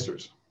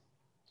sizers.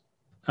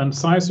 And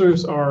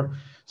sizers are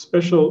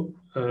special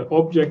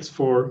objects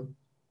for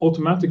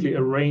automatically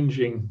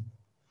arranging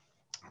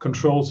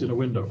controls in a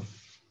window.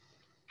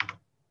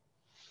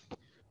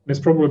 It's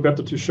probably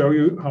better to show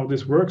you how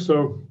this works.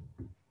 So,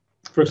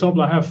 for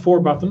example, I have 4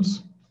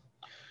 buttons,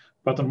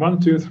 button 1,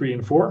 2, 3,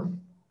 and 4.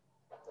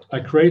 I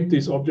create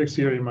these objects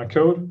here in my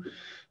code.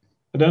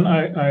 And then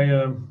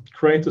I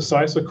create a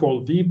sizer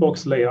called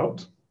VBox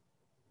layout.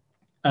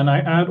 And I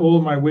add all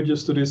my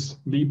widgets to this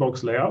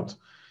VBox layout.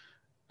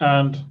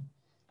 And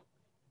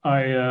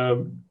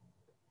I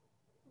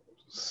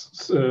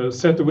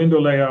set the window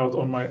layout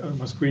on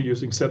my screen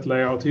using set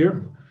layout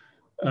here.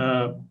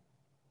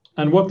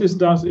 And what this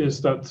does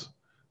is that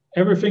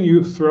everything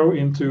you throw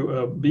into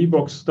a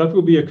VBox, that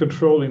will be a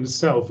control in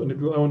itself, and it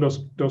will own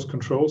those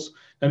controls,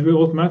 and it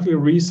will automatically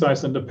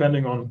resize them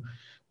depending on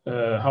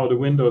how the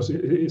window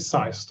is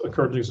sized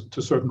according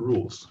to certain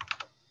rules.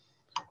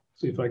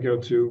 So if I go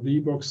to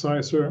VBox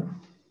sizer,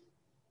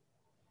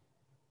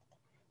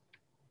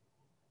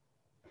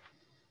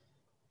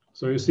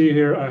 so you see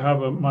here I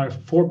have my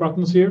 4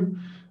 buttons here,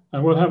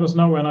 and what happens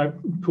now when I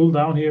pull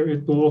down here,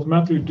 it will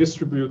automatically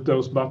distribute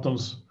those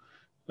buttons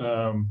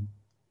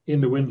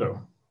in the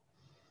window.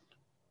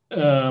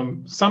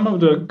 Some of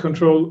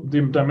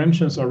the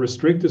dimensions are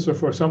restricted. So,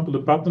 for example, the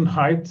button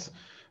height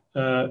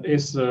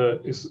is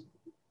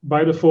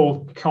by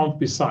default can't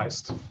be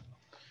sized.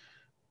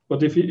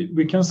 But if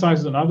we can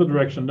size it in another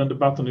direction, then the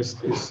button is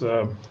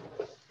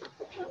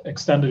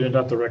extended in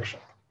that direction.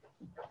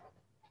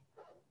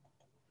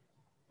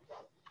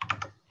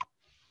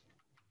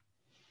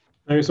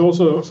 There is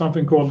also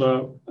something called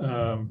a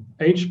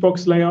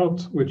HBox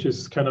layout, which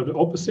is kind of the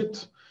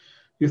opposite.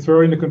 You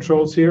throw in the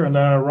controls here, and they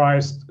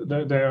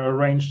are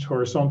arranged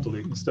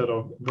horizontally instead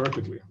of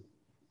vertically.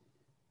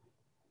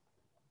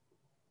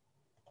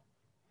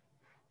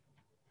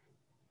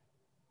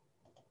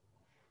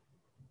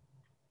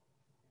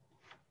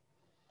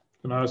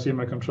 So now I see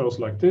my controls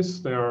like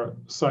this. They are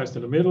sized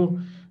in the middle,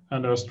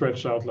 and they are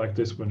stretched out like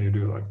this when you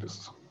do like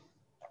this.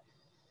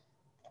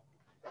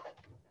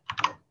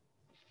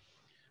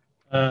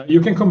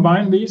 You can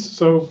combine these.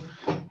 So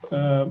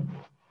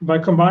by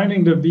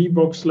combining the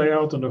VBox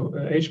layout and the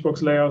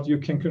HBox layout, you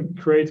can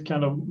create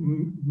kind of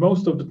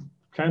most of the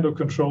kind of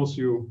controls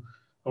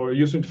or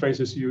user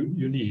interfaces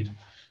you need.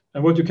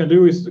 And what you can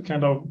do is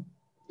kind of,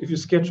 if you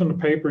sketch on the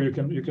paper, you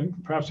can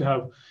perhaps you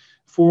have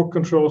 4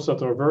 controls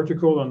that are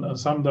vertical and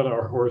some that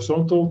are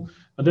horizontal,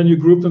 and then you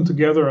group them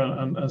together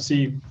and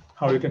see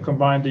how you can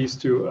combine these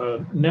to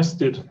a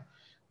nested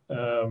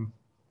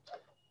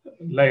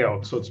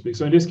layout, so to speak.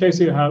 So in this case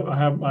here, I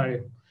have my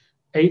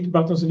 8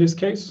 buttons in this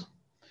case.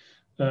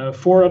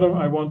 4 of them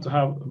I want to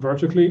have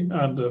vertically,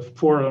 and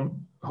 4 of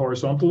them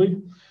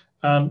horizontally.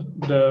 And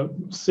the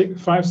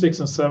 5, 6,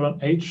 and 7,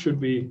 8 should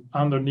be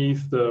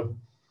underneath the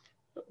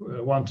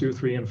 1, 2,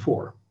 3, and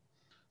 4.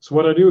 So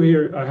what I do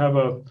here,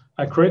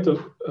 I create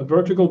a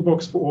vertical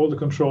box for all the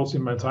controls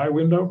in my entire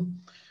window,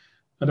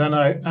 and then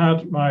I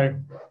add my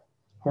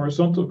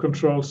horizontal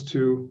controls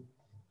to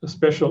a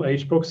special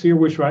HBox here,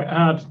 which I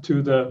add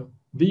to the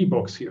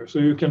VBox here. So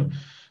you can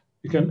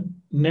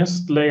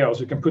nest layouts.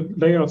 You can put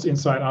layouts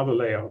inside other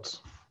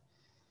layouts.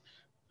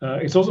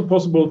 It's also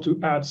possible to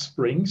add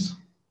springs.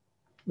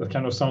 That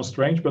kind of sounds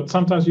strange, but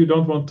sometimes you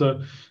don't want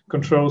the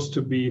controls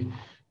to be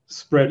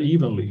spread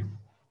evenly.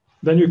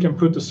 Then you can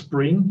put a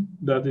spring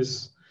that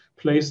is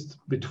placed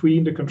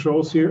between the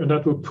controls here, and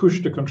that will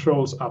push the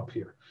controls up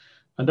here.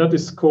 And that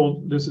is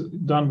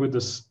done with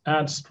this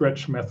add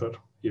stretch method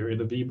here in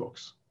the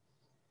VBox.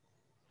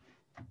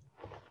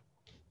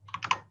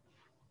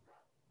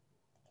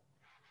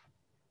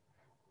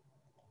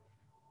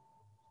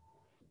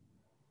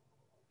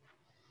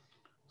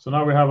 So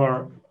now we have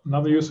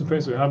another user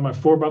interface. We have my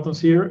 4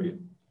 buttons here,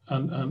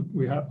 and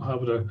we have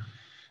the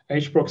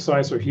HBox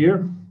sizer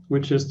here,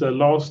 which is the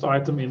last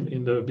item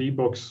in the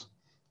VBox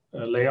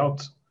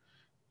layout.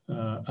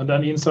 And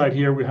then inside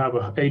here, we have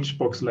a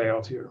HBox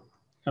layout here.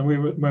 And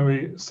when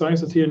we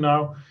size it here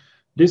now,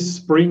 this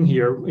spring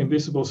here,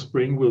 invisible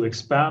spring, will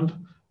expand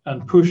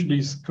and push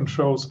these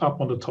controls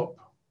up on the top.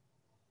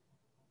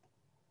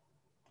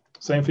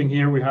 Same thing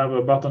here, we have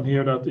a button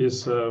here that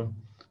is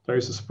there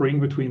is a spring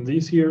between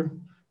these here,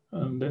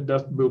 and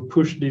that will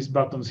push these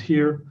buttons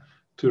here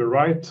to the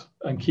right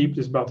and keep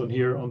this button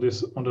here on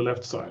the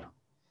left side.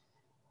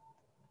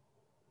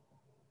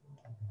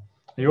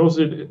 You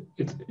also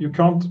you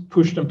can't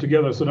push them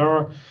together, so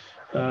there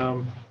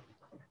are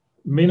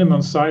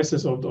minimum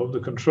sizes of the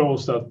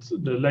controls that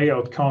the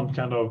layout can't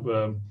kind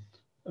of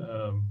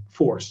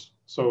force.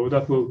 So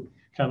that will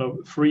kind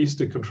of freeze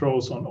the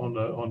controls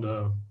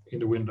in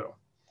the window.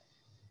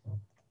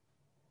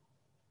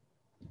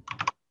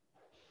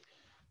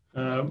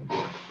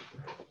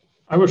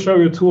 I will show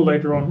you a tool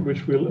later on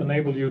which will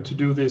enable you to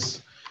do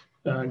this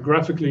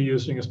graphically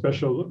using a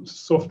special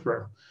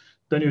software.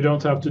 Then you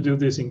don't have to do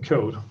this in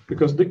code,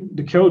 because the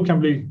code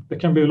there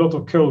can be a lot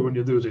of code when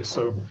you do this.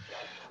 So,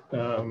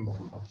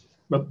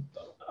 but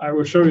I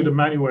will show you the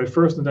manual way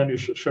first, and then you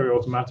should show you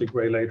automatic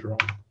way later on.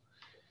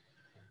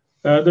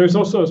 There's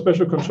also a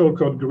special control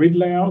called grid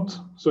layout.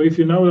 So if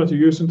you know that your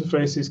user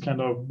interface is kind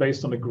of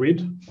based on a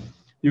grid,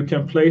 you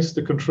can place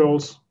the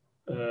controls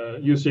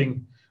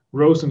using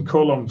rows and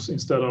columns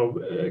instead of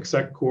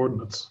exact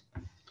coordinates.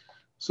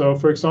 So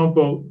for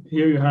example,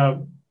 here you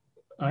have,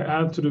 I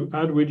add to the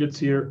add widgets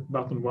here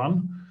button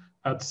 1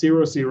 at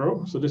 0,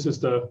 0. So this is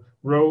the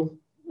row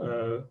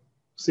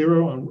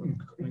 0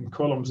 and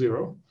column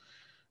 0.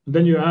 And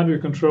then you add your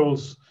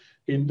controls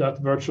in that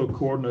virtual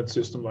coordinate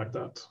system like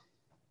that.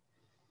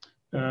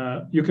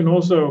 You can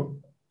also,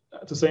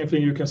 the same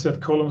thing, you can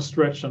set column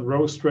stretch and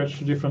row stretch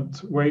to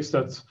different ways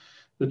that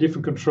the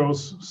different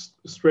controls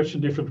stretch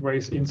in different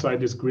ways inside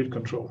this grid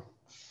control.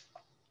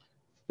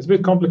 It's a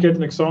bit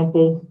complicated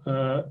example.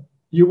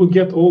 You will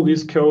get all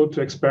this code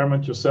to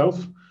experiment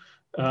yourself,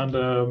 and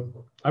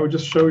I will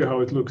just show you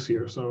how it looks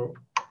here. So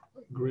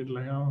grid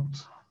layout.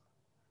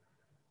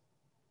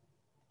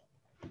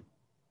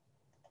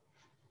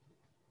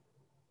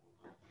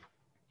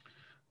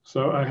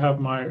 So I have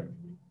my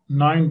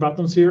 9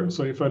 buttons here.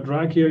 So if I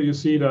drag here, you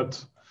see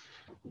that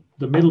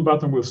the middle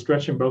button will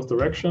stretch in both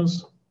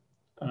directions.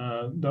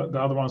 The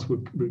other ones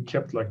will be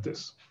kept like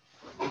this.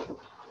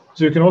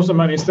 So you can also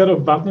manage, instead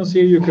of buttons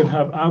here, you can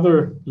have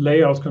other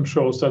layout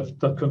controls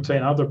that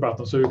contain other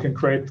buttons. So you can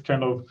create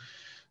kind of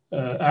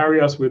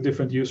areas with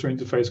different user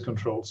interface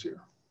controls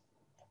here.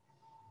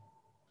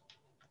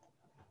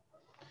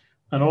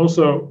 And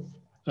also,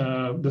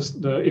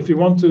 if you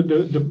want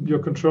your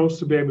controls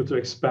to be able to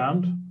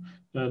expand,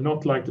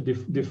 not like the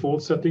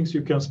default settings,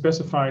 you can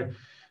specify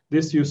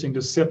this using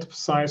the set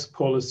size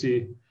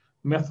policy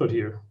method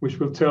here, which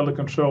will tell the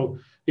control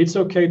it's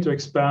okay to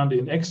expand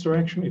in X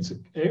direction, it's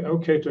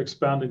okay to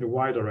expand in the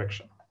Y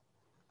direction.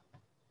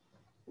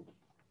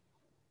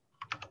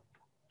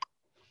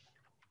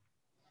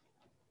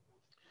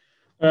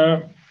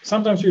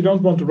 Sometimes you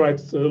don't want to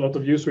write a lot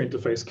of user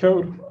interface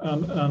code,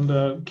 and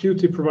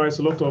Qt provides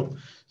a lot of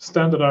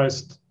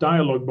standardized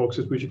dialog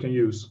boxes which you can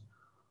use,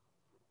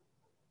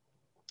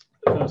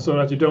 so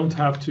that you don't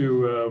have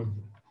to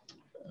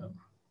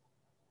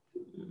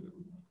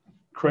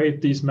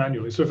create these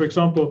manually. So for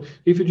example,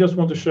 if you just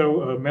want to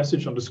show a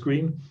message on the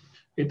screen,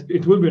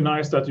 it would be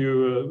nice that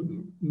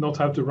you not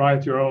have to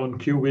write your own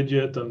Q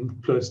widget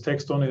and place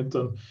text on it,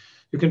 and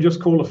you can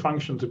just call a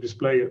function to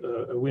display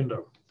a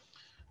window.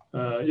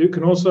 You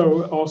can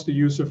also ask the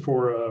user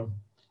for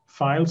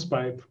files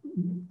by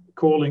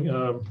calling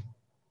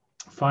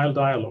file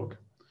dialog.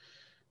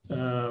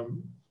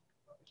 And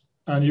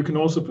you can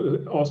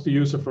also ask the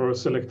user for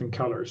selecting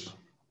colors.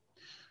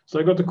 So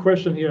I got a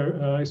question here,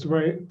 is the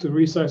way to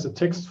resize the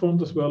text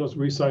font as well as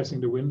resizing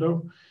the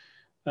window.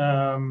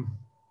 There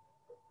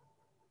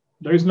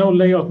is no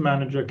layout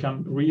manager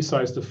can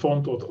resize the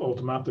font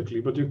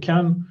automatically, but you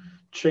can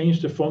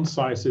change the font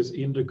sizes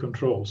in the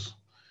controls.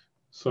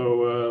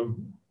 So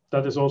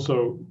that is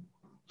also,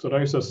 so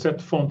there is a set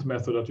font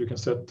method that you can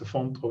set the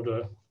font of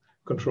the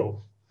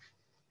control.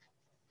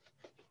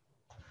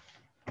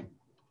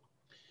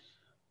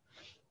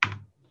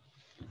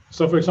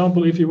 So for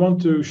example, if you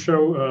want to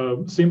show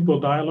a simple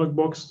dialog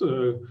box,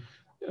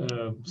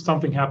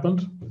 something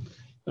happened,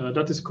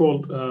 that is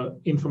called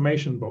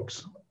information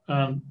box.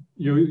 And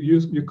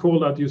you call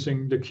that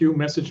using the Q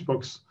message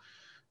box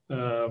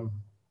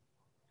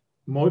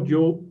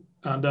module,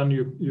 and then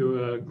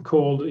you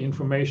call the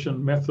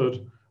information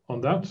method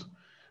on that.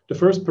 The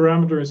first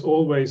parameter is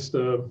always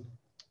the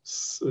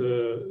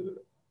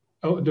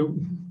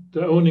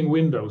owning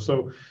window.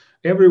 So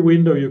every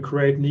window you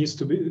create needs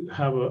to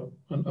have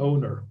an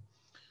owner.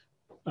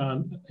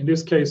 And in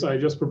this case, I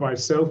just provide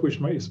self,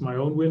 which is my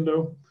own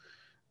window.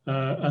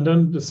 And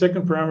then the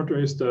second parameter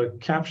is the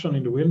caption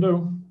in the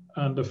window.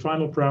 And the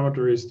final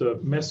parameter is the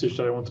message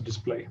that I want to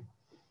display.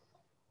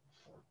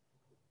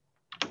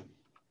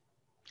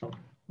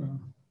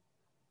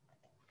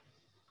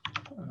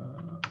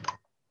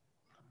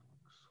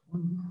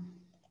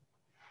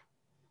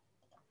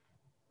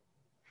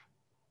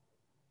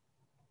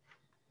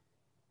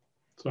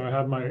 So I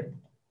have my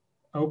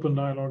open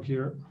dialog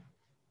here,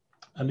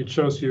 and it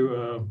shows you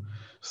a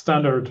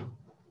standard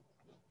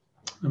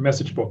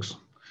message box.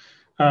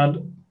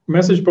 And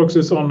message box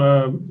is on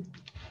a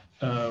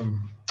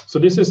So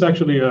this is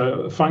actually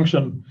a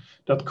function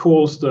that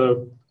calls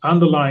the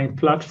underlying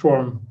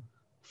platform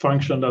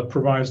function that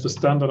provides the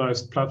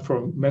standardized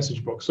platform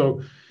message box.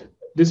 So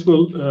this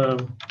will,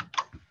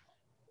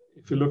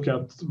 if you look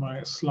at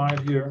my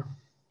slide here,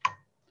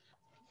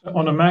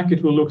 on a Mac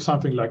it will look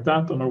something like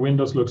that, on a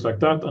Windows looks like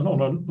that, and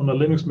on a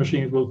Linux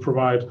machine it will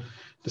provide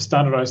the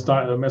standardized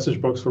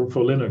message box for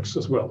Linux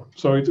as well.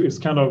 So it's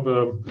kind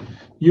of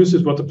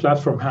uses what the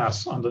platform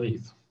has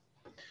underneath.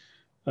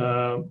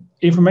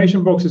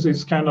 Information boxes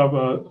is kind of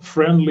a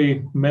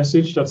friendly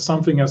message that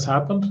something has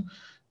happened.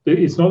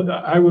 It's not,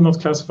 I will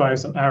not classify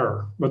as an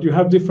error, but you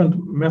have different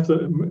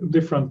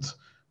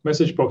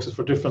message boxes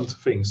for different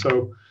things.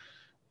 So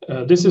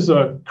this is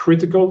a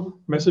critical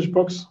message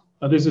box,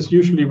 and this is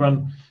usually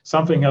when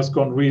something has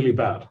gone really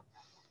bad,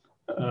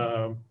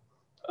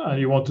 and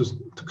you want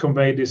to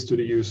convey this to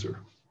the user.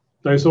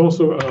 There's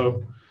also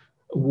a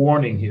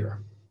warning here.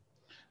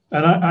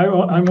 And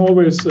I'm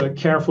always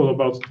careful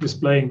about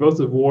displaying both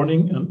the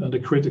warning and the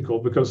critical,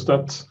 because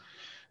that's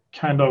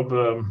kind of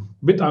a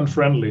bit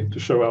unfriendly to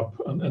show up.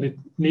 And it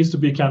needs to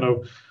be kind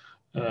of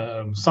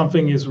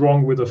something is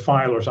wrong with a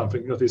file or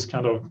something that is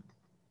kind of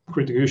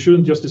critical. You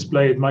shouldn't just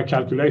display it, my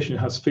calculation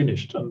has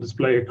finished, and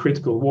display a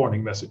critical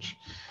warning message.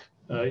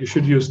 You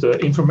should use the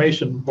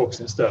information box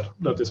instead.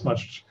 That is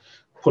much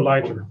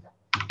politer.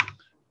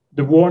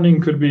 The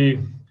warning could be,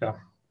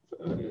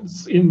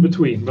 it's in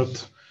between,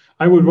 but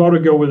I would rather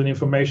go with an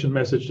information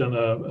message than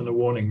a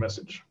warning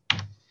message.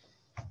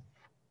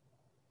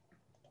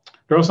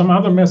 There are some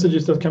other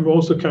messages that can be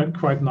also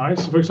quite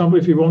nice. For example,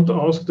 if you want to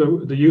ask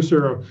the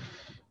user,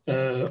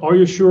 are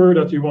you sure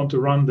that you want to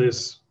run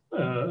this?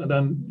 And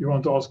then you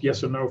want to ask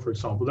yes or no, for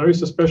example. There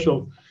is a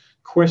special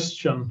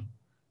question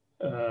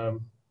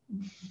method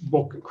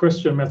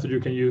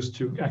you can use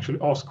to actually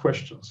ask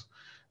questions.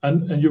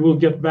 And you will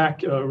get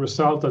back a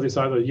result that is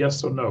either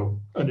yes or no,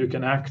 and you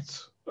can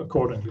act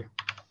accordingly.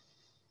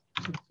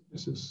 So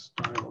this is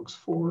dialogues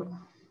 4.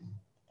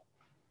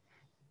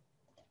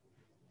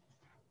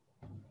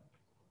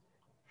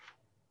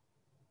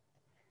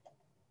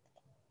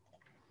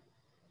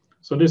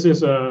 So this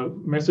is a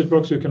message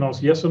box. You can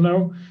ask yes or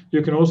no.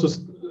 You can also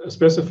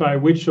specify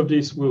which of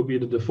these will be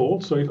the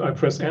default. So if I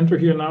press enter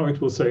here now,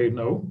 it will say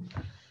no.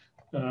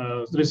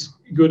 This is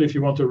good if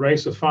you want to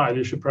erase a file.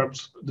 You should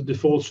perhaps, the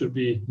default should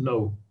be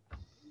no.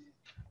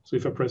 So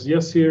if I press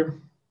yes here,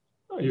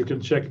 you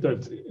can check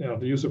that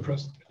the user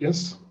pressed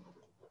yes,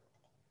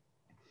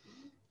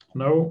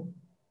 no.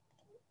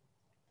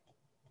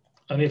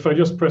 And if I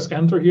just press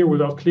enter here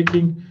without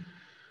clicking,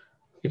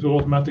 it will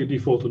automatically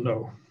default to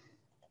no.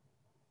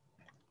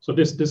 So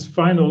this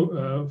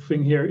final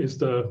thing here is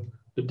the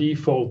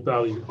default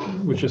value,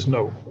 which is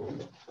no.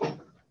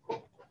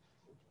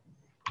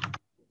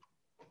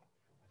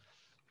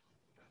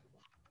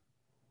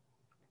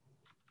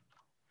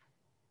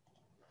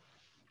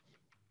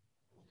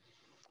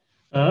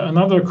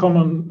 Another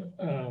common,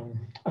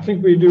 I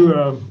think we do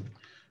a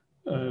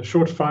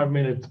short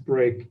 5-minute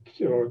break,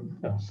 or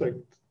it's like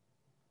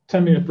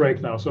 10-minute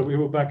break now. So we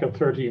will back at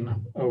 13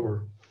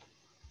 over.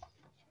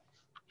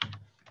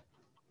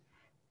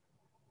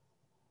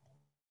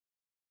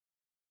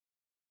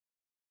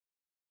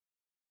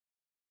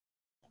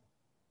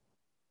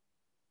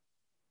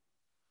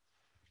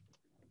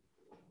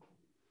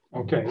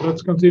 Okay,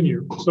 let's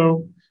continue.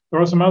 So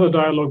there are some other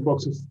dialog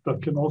boxes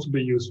that can also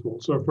be useful.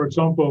 So for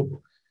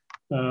example,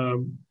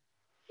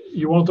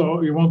 you want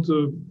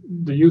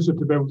the user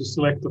to be able to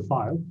select the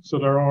file. So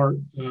there are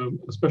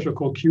a special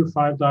called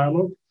Q5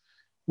 dialog,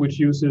 which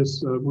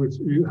uses which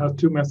you have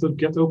two methods: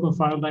 get open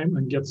file name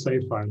and get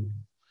save file name.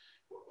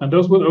 And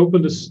those will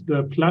open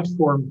the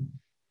platform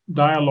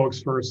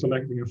dialogs for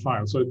selecting a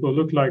file. So it will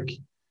look like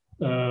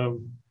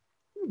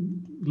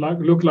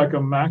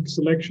a Mac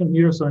selection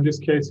here. So in this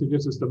case,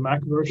 this is the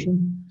Mac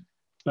version.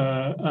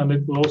 And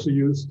it will also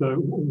use the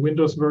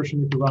Windows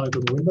version if you run it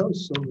on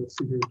Windows. So let's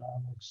see here,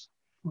 dialogs.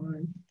 All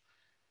right.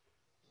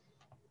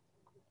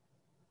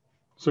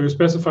 So you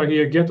specify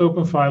here, get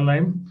open file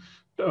name,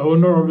 the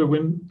owner of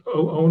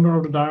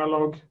the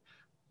dialog,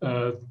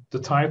 the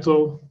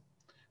title,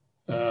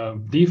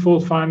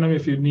 default file name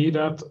if you need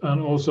that,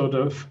 and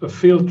also a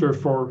filter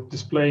for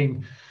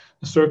displaying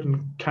a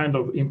certain kind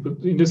of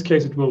input. In this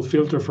case, it will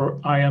filter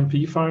for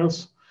IMP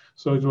files.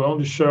 So it will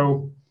only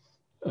show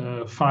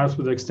files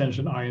with the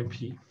extension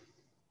IMP.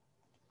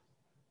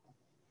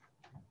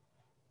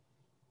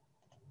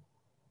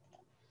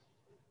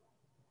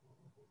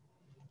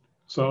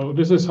 So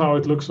this is how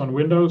it looks on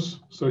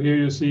Windows. So here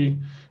you see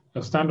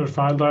a standard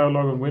file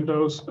dialog on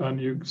Windows, and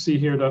you see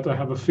here that I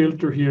have a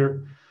filter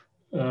here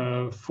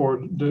for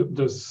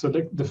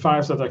the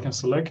files that I can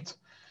select.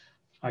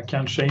 I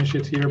can change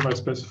it here by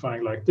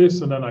specifying like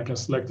this, and then I can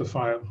select the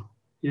file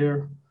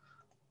here,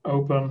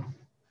 open,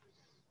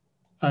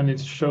 and it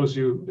shows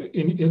you,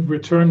 it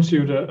returns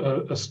you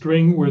a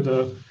string with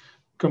a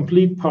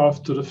complete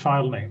path to the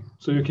file name.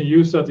 So you can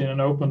use that in an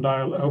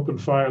open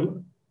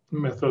file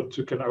method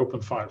to can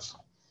open files.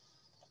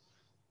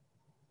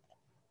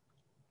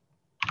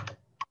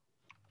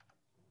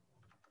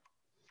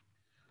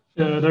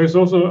 There is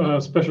also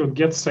a special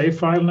get save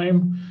file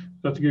name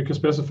that you can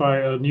specify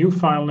a new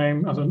file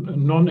name as a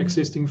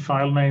non-existing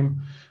file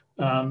name,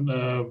 and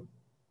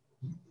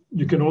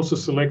you can also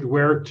select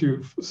where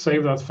to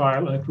save that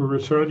file, and it will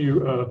return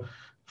you a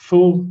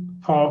full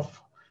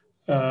path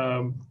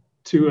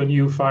to a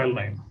new file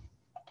name.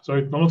 So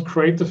it will not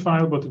create the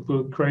file, but it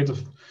will create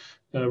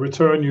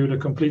return you the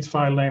complete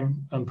file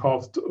name and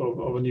path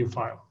of a new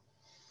file.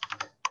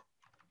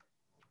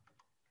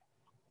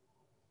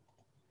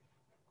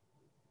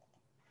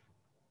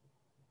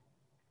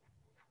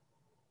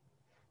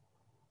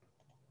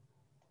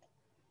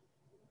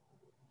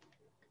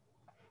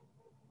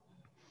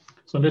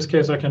 So in this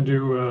case, I can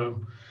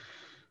do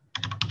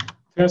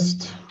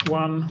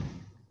test1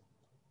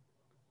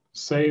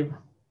 save.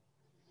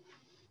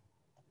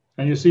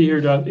 And you see here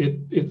that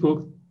it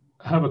will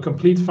have a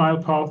complete file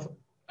path,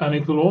 and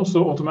it will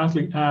also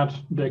automatically add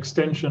the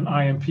extension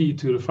IMP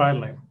to the file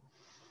name.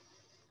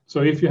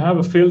 So if you have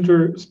a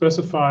filter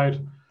specified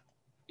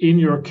in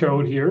your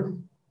code here,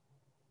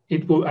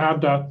 it will add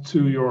that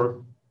to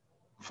your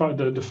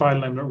the file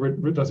name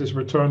that is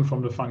returned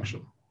from the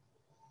function.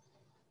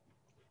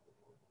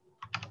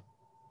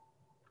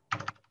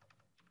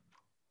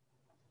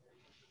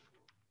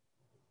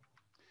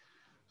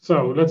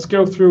 So let's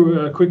go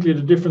through quickly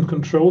the different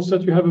controls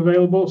that you have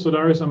available. So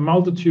there is a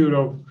multitude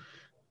of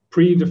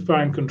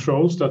predefined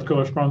controls that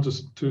correspond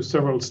to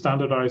several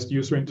standardized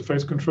user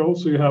interface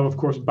controls. So you have, of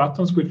course,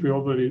 buttons, which we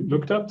already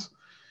looked at.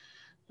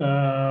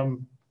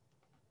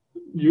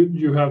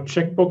 You have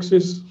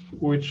checkboxes,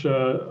 which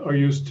are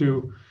used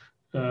to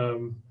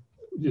the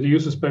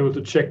users be able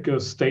to check a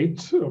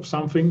state of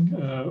something,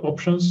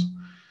 options.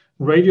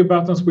 Radio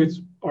buttons, which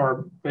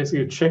are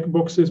basically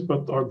checkboxes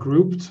but are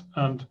grouped,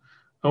 and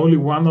only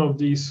one of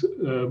these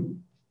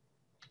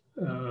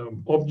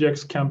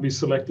objects can be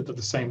selected at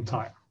the same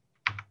time.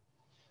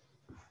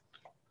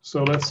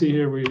 So let's see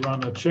here, we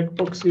run a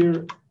checkbox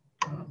here.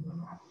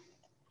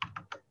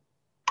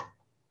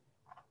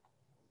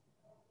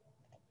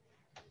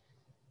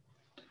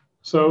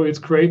 So it's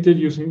created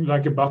using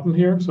like a button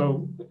here.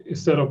 So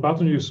instead of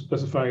button, you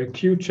specify a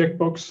Q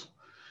checkbox.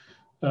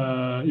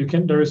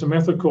 There is a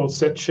method called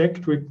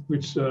setChecked,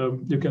 which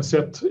you can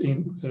set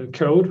in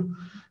code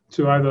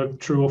to either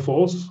true or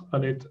false,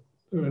 and it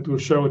will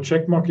show a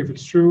check mark if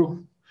it's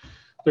true.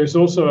 There's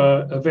also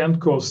an event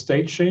called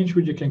state change,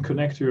 which you can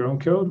connect to your own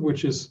code,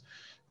 which is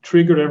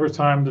triggered every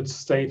time that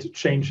state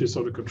changes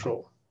of the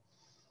control.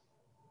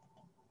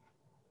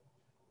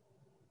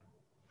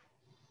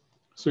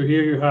 So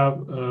here you have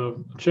a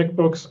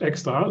checkbox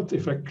extra alt.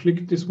 If I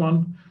click this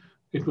one,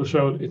 it will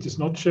show it is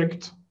not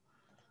checked,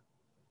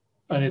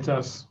 and it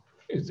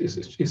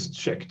is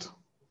checked.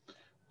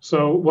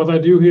 So what I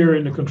do here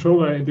in the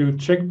control, I do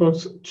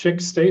checkbox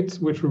check state,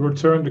 which will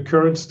return the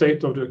current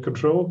state of the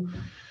control,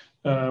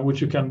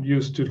 which you can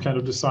use to kind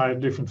of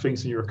decide different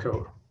things in your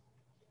code.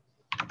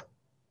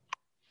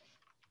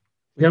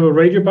 We have a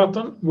radio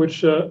button,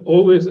 which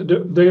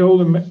they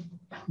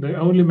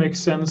only make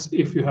sense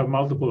if you have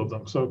multiple of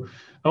them. So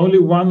only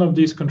one of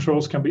these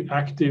controls can be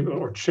active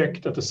or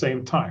checked at the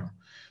same time.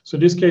 So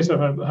in this case, I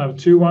have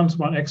two ones,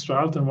 one extra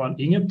alt and one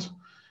init.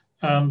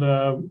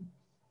 And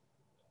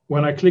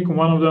when I click on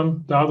one of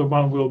them, the other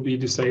one will be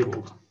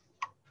disabled.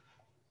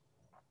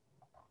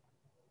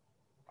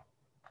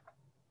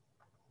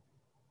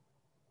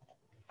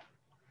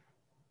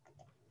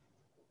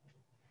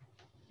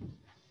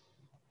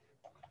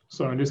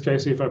 So in this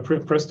case, if I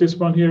press this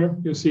one here,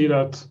 you see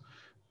that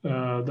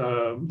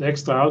the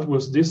extra alt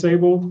was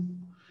disabled,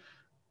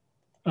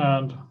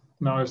 and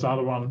now the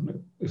other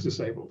one is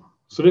disabled.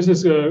 So this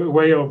is a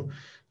way of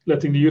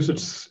letting the user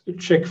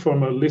check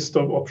from a list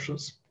of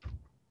options.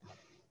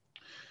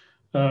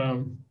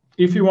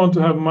 If you want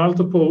to have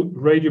multiple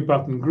radio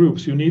button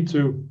groups, you need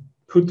to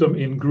put them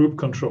in group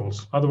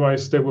controls.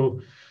 Otherwise,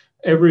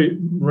 every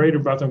radio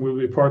button will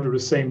be part of the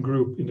same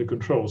group in the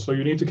control. So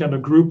you need to kind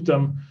of group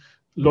them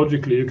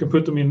logically. You can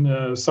put them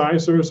in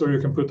sizers, or you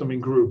can put them in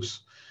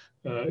groups.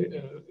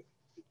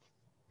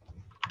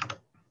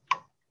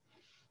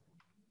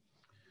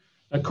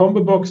 A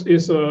combo box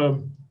is a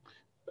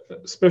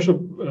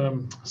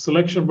special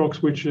selection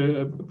box which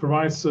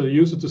provides a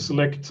user to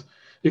select.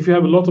 If you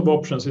have a lot of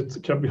options,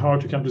 it can be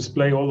hard to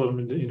display all of them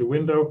in the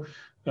window.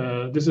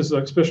 This is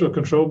a special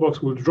control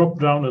box. Will drop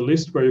down a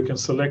list where you can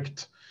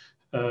select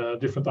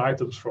different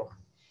items from.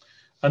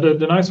 And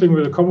the nice thing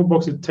with the combo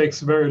box, it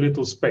takes very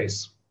little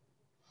space.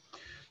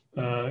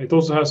 It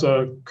also has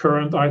a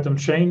current item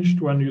changed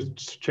when you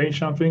change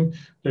something.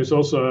 There's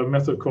also a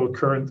method called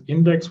current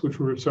index, which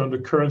will return the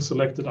current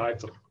selected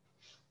item.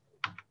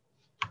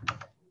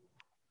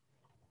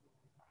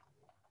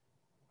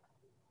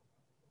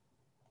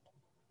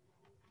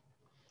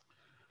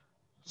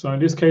 So in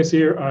this case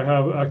here,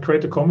 I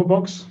create a combo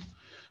box.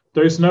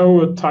 There is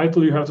no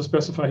title you have to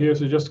specify here,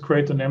 so you just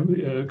create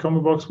a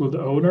combo box with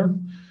the owner.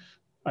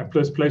 I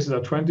place it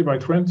at 20 by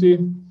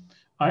 20.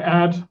 I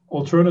add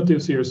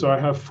alternatives here, so I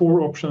have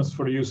 4 options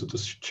for the user to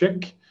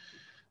check.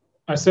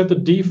 I set the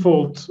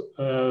default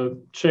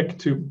check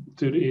to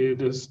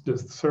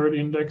the third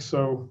index.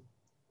 So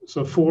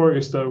 4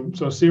 is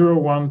the 0,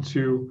 1,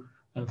 2,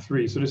 and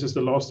 3. So this is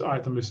the last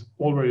item is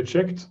already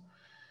checked,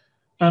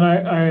 and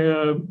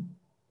I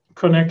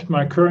connect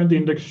my current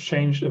index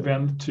change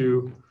event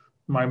to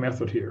my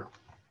method here.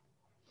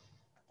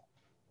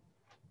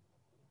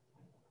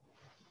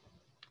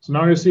 So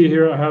now you see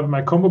here I have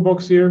my combo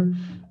box here.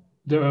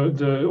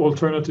 The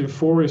alternative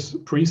 4 is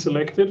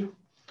pre-selected.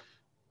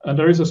 And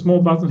there is a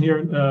small button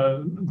here,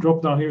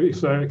 drop down here.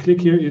 If I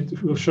click here,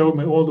 it will show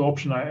me all the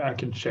options I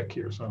can check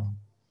here. So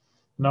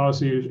now I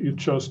see you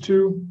chose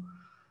 2.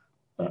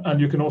 And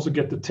you can also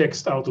get the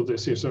text out of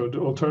this here. So the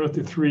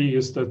alternative 3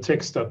 is the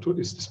text that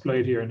is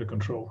displayed here in the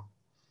control.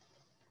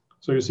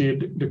 So you see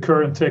the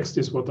current text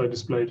is what I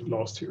displayed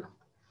last here.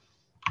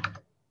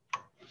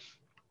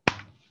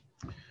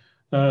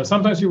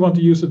 Sometimes you want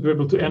to use it to be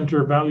able to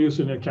enter values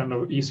in a kind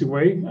of easy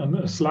way, and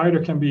a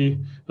slider can be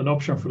an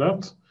option for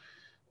that.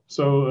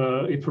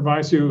 So it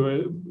provides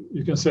you,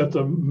 you can set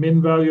a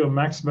min value, a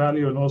max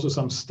value, and also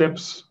some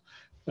steps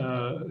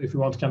if you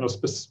want kind of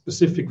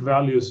specific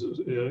values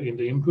in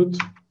the input.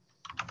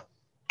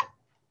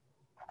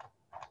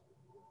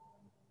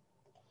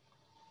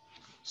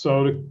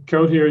 So the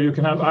code here, you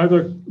can have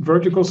either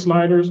vertical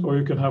sliders or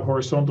you can have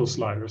horizontal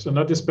sliders, and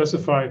that is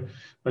specified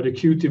by the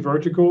Qt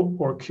vertical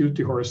or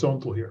Qt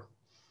horizontal here.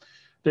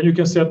 Then you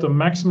can set the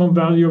maximum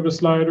value of the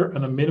slider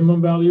and a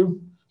minimum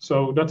value.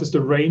 So that is the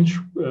range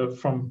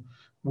from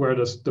where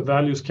the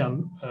values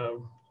can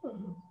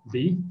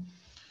be.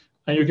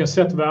 And you can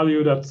set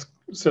value that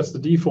sets the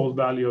default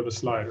value of the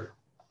slider.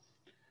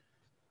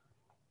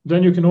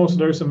 Then you can also,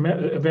 there's an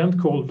event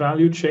called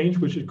value change,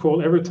 which it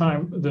calls every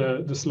time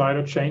the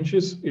slider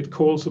changes, it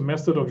calls a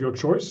method of your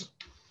choice.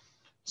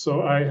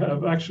 So I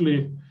have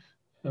actually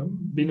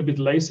been a bit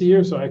lazy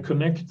here, so I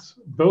connect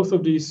both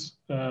of these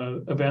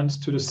events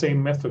to the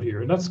same method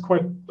here. And that's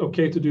quite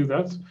okay to do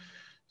that.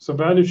 So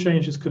value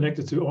change is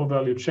connected to all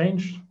value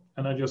changed,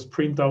 and I just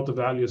print out the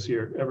values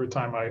here every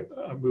time I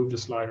move the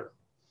slider.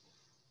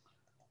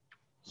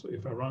 So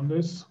if I run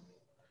this,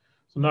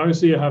 so now you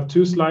see I have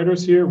 2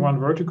 sliders here, one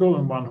vertical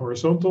and one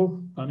horizontal.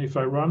 And if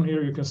I run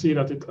here, you can see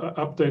that it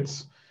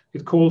updates,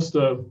 it calls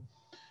the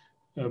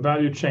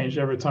value change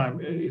every time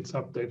it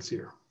updates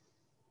here.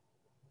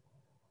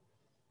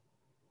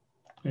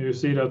 And you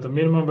see that the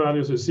minimum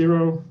values is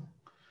 0,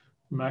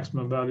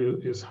 maximum value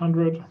is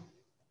 100.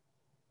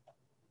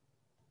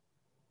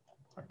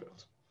 Like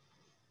that.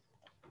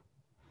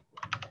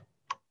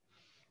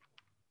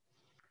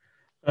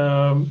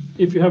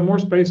 If you have more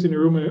space in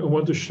your room and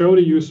want to show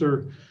the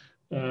user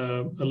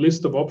a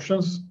list of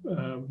options,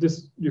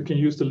 this you can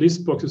use the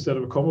list box instead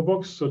of a combo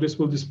box. So this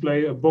will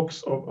display a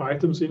box of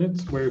items in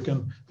it where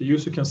the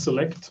user can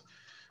select.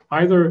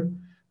 Either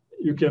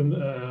you can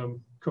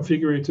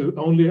configure it to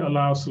only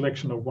allow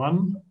selection of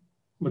 1,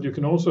 but you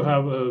can also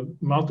have a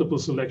multiple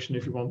selection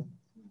if you want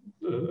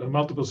a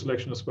multiple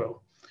selection as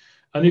well.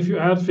 And if you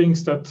add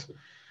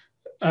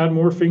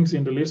more things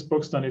in the list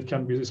box, then it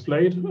can be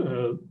displayed.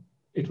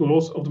 It will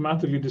also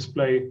automatically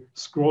display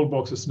scroll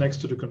boxes next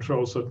to the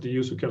control so that the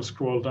user can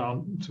scroll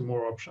down to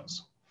more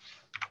options.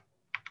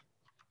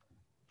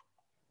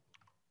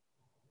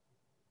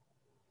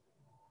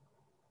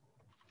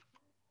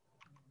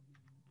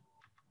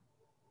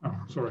 Oh,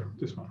 sorry,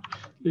 this one,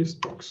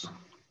 list box.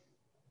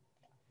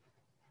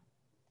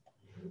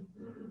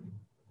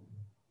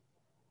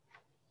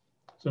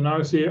 So now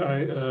you see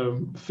I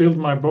filled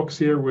my box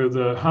here with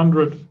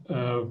 100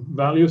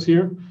 values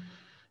here.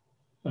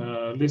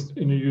 List,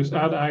 and you use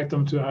add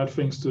item to add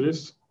things to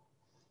this.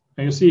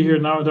 And you see here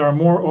now there are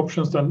more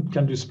options than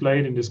can be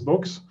displayed in this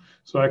box.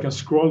 So I can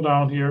scroll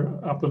down here,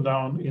 up and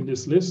down in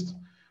this list.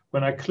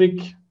 When I click,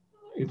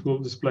 it will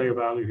display a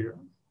value here.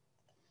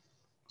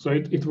 So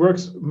it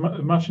works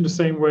much in the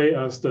same way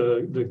as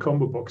the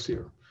combo box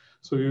here.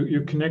 So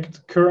you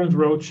connect current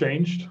row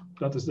changed,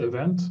 that is the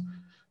event,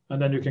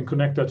 and then you can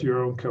connect that to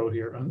your own code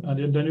here. And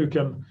then you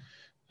can,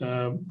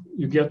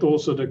 you get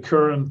also the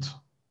current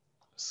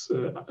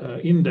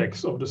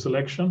index of the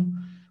selection,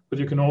 but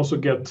you can also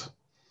get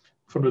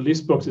from the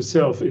list box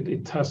itself,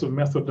 it has a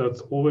method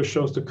that always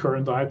shows the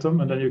current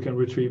item, and then you can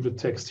retrieve the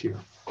text here.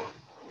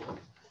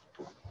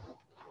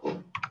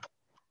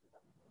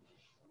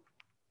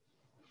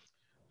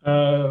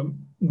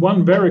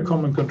 One very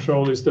common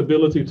control is the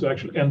ability to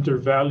actually enter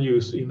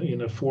values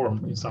in a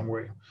form in some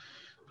way.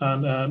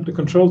 And the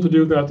control to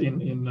do that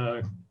in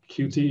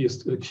Qt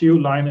is the Q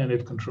line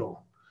edit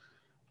control.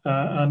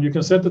 And you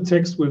can set the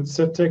text with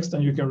set text,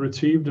 and you can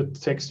retrieve the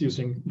text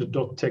using the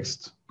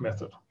 .text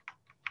method.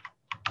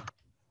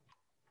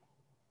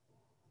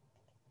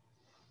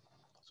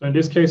 So in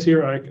this case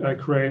here, I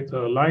create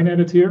a line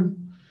edit here.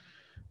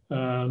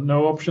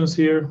 No options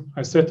here.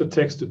 I set the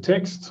text to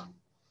text,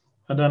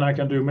 and then I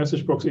can do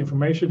message box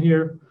information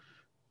here.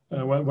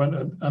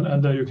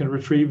 And then you can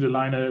retrieve the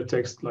line edit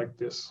text like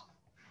this.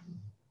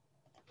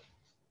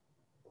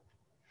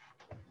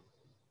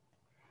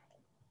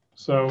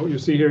 So you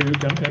see here, you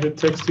can edit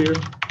text here.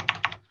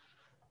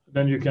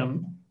 then you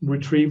can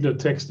retrieve the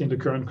text in the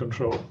current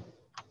control.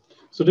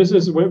 So this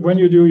is when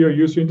you do your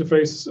user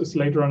interface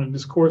later on in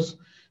this course,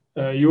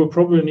 you will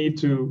probably need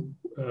to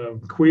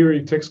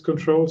query text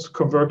controls,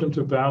 convert them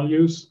to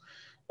values,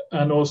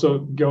 and also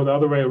go the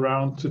other way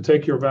around to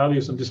take your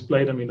values and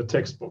display them in the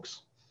text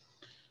box.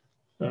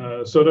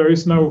 So there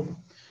is no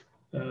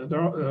there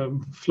are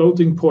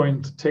floating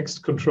point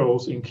text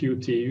controls in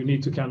Qt. You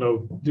need to kind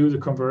of do the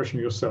conversion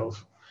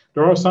yourself.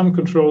 There are some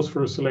controls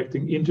for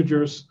selecting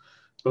integers,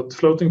 but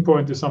floating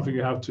point is something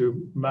you have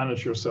to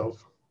manage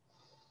yourself.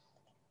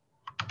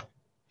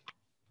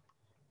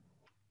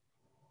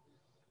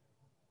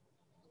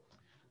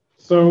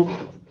 So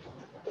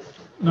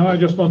now I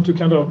just want to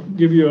kind of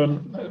give you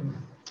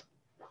an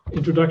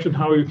introduction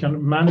how you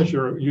can manage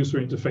your user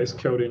interface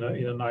code in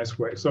a nice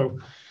way. So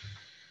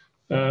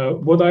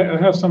I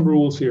have some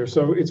rules here.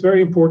 So it's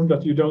very important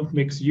that you don't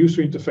mix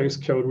user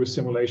interface code with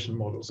simulation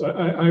models.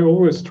 I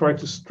always try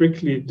to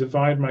strictly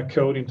divide my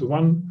code into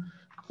one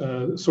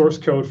source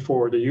code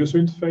for the user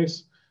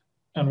interface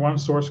and one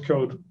source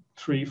code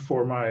tree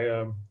for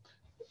my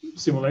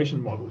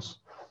simulation models.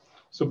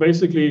 So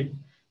basically,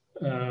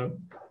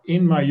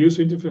 in my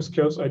user interface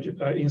codes, I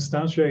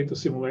instantiate a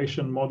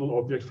simulation model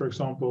object, for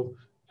example,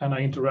 and I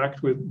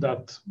interact with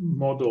that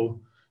model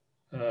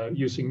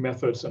using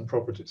methods and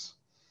properties.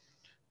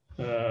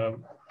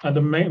 And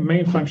the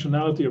main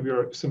functionality of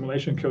your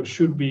simulation code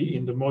should be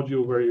in the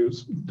module where you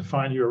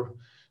define your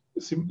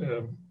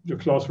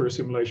class for your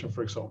simulation,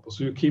 for example.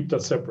 So you keep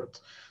that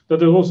separate.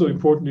 That is also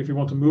important if you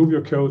want to move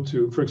your code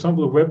to, for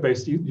example, a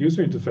web-based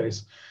user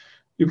interface.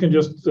 You can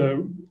just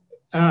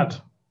add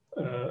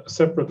a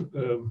separate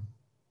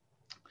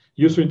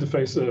user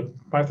interface,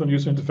 Python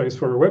user interface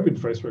for a web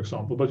interface, for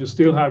example, but you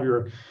still have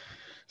your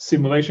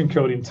simulation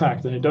code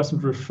intact, and it doesn't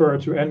refer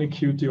to any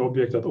Qt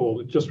object at all.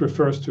 It just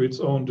refers to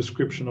its own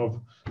description of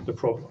the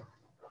problem.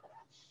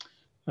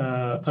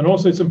 And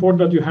also, it's important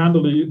that you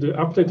handle the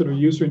update of the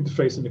user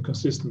interface in a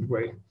consistent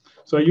way.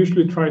 So I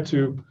usually try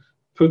to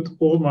put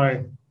all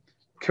my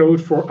code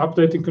for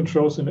updating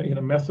controls in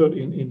a method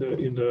in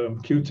the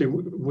Qt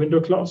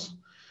window class.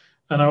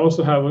 And I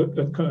also have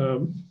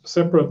a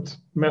separate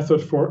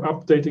method for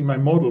updating my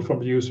model from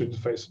the user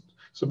interface.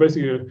 So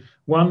basically,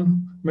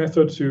 one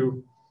method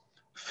to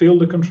fill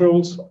the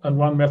controls and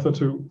one method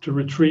to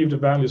retrieve the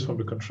values from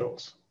the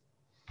controls.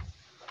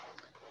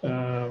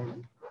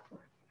 And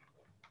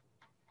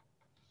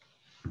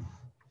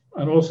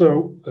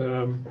also,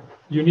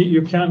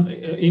 you can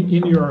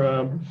in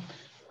your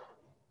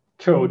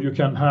code you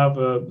can have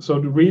so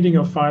the reading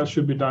of files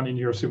should be done in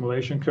your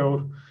simulation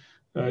code.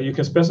 You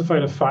can specify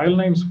the file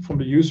names from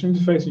the user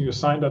interface, and you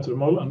assign that to the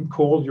model and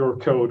call your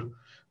code,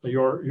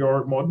 your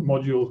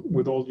module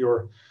with all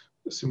your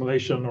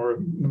simulation or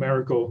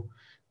numerical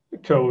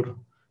code,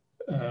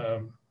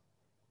 and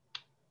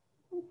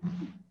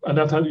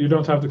that you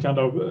don't have to kind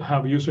of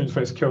have user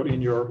interface code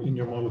in your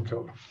model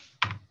code.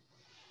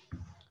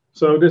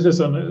 So this is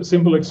a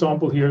simple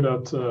example here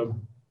that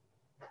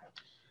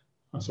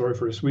I'm sorry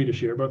for the Swedish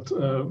here, but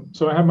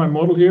so I have my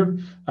model here.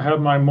 I have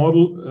my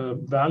model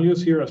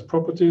values here as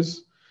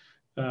properties,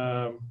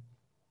 and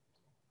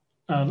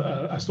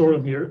I store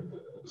them here.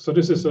 So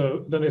this is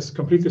then it's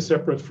completely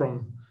separate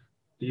from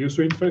the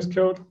user interface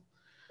code.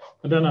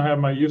 And then I have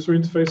my user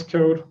interface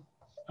code,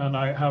 and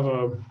I have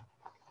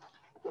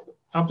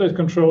update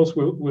controls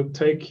will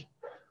take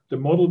the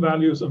model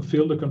values and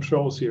fill the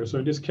controls here. So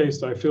in this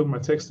case, I fill my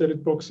text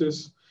edit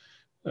boxes.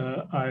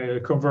 I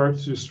convert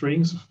to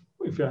strings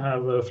if I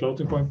have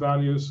floating point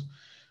values.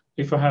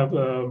 If I have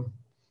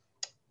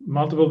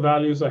multiple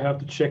values, I have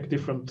to check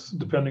different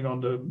depending on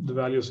the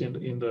values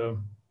in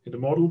the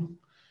model.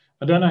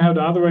 And then I have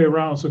the other way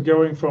around. So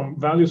going from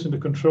values in the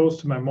controls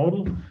to my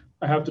model,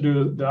 I have to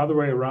do the other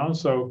way around.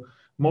 So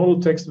model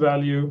text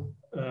value,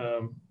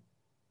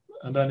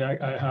 and then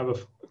I have a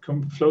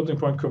floating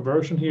point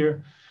conversion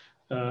here.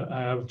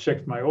 I have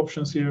checked my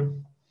options here.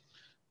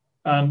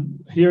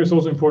 And here it's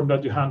also important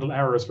that you handle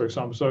errors, for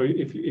example. So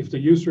if the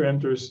user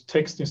enters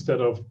text instead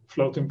of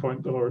floating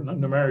point or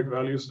numeric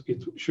values,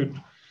 it should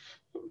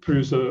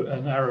produce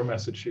an error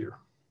message here.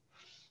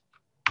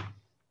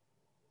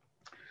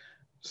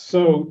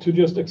 So to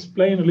just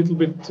explain a little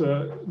bit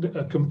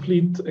a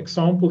complete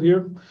example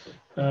here,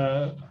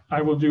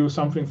 I will do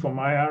something for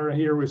my area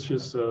here, which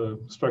is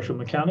structural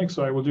mechanics.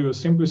 So I will do a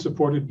simply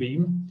supported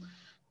beam,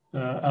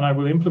 and I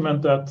will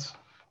implement that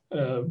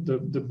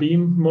the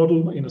beam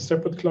model in a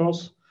separate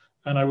class,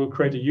 and I will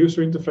create a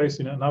user interface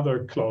in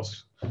another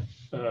class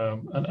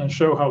and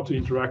show how to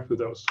interact with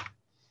those.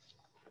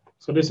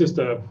 So this is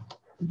the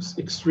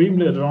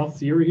extremely advanced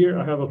theory here.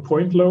 I have a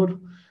point load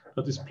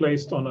that is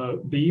placed on a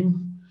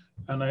beam,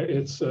 and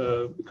it's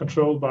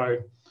controlled by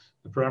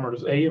the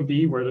parameters A and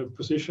B, where the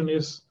position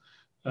is.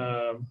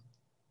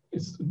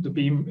 The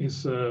beam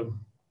is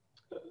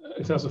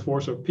it has a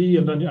force of P,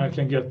 and then I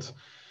can get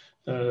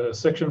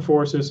section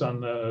forces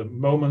and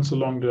moments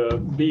along the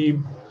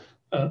beam,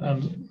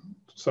 and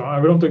so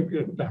I don't think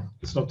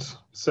it's not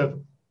set.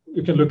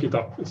 You can look it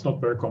up. It's not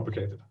very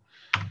complicated.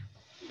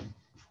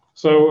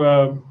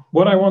 So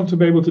What I want to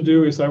be able to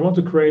do is I want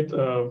to create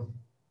a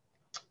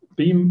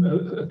beam,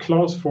 a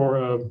class for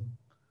a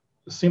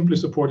simply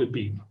supported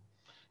beam.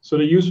 So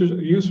the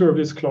user of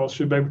this class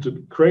should be able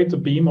to create a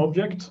beam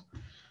object,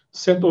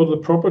 set all the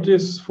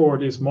properties for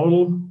this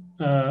model,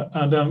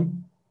 and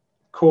then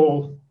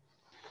call.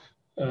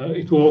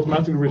 It will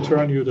automatically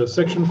return you the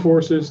section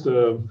forces,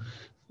 the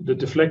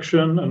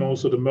deflection, and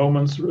also the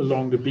moments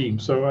along the beam.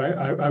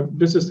 So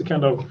this is the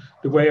kind of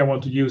the way I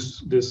want to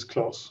use this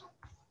class.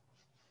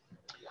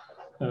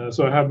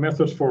 So I have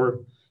methods for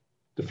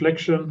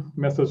deflection,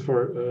 methods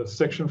for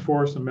section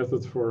force, and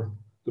methods for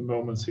the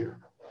moments here.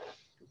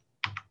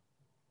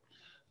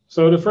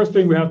 So the first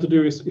thing we have to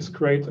do is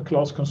create a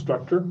class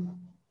constructor.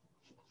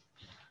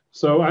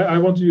 So I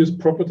want to use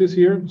properties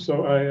here.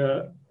 So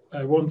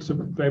I want to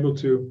be able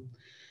to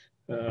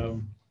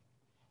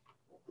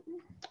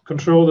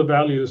control the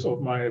values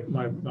of my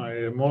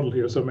model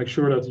here. So make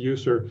sure that the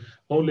user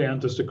only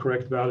enters the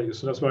correct values.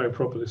 So that's why I have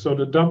properties. So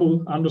the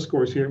double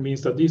underscores here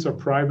means that these are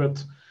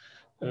private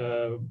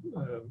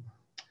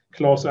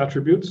class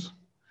attributes.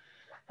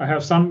 I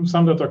have some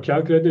that are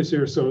calculated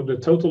here. So the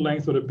total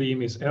length of the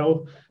beam is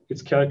L.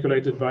 It's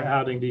calculated by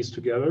adding these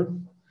together.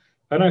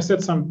 And I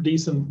set some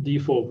decent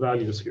default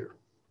values here.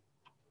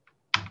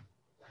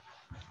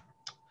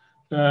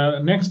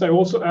 Next, I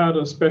also add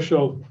a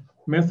special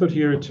method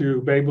here to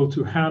be able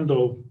to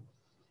handle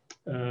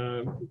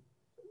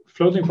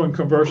floating point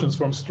conversions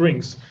from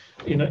strings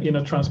in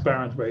a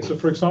transparent way. So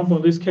for example,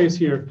 in this case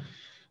here,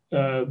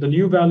 the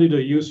new value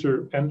the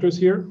user enters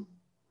here,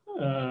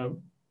 and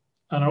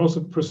I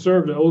also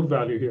preserve the old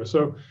value here.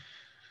 So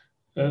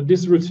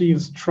this routine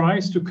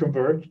tries to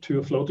convert to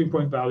a floating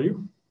point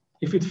value.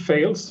 If it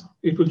fails,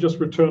 it will just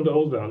return the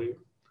old value.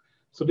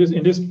 So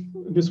in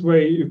this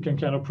way, you can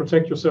kind of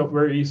protect yourself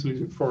very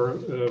easily for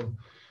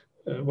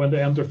when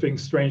they enter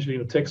things strangely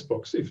in a text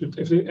box. If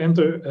they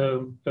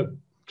enter a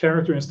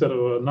character instead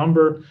of a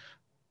number,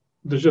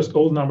 the just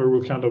old number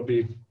will kind of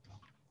be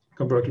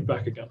converted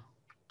back again.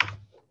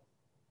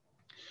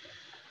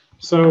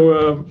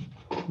 So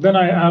then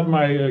I add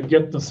my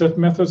get and set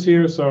methods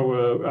here.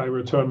 So I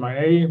return my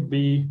A,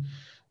 B.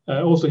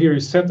 Also here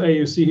is set A.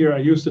 You see here I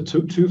use the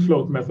to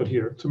float method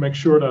here to make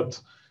sure that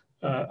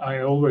I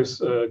always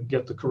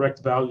get the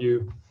correct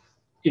value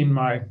in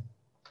my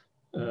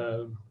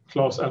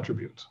class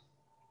attribute.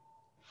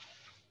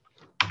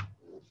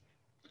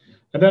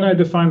 And then I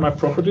define my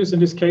properties in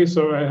this case.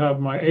 So I have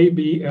my A,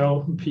 B,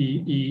 L,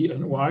 P, E,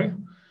 and Y.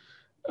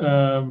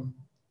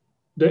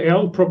 The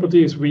L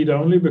property is read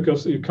only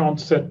because you can't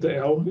set the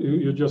L.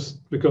 You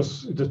just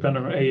because it depends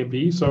on A and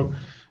B. So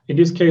in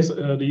this case,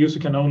 the user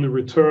can only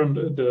return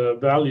the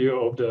value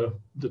of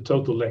the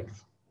total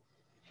length.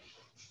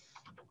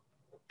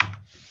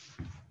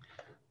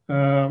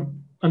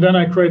 And then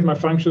I create my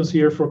functions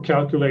here for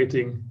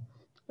calculating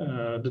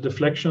the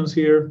deflections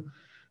here.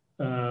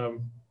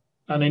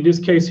 And in this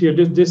case here,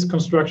 this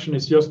construction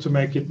is just to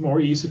make it more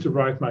easy to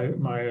write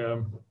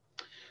my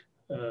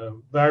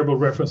variable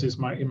references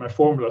in my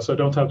formula, so I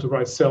don't have to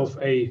write self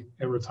A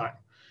every time.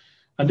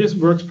 And this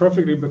works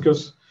perfectly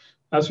because,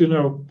 as you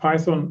know,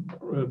 Python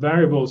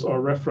variables are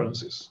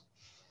references.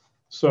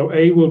 So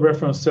A will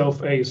reference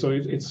self A, so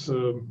it's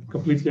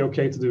completely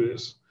okay to do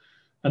this.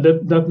 And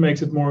that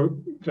makes it more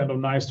kind of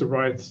nice to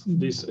write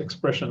these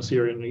expressions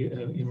here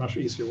in a much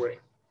easier way.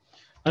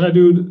 And I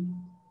do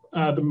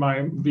add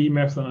my V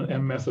method and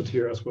M method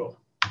here as well.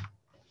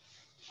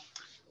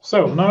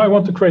 So now I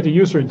want to create a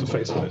user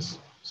interface for this.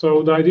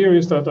 So the idea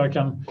is that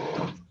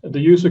the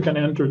user can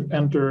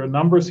enter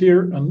numbers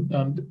here,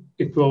 and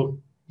it will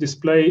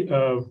display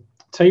a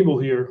table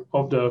here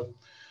of the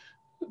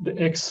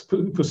X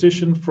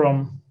position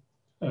from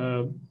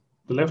the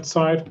left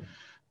side,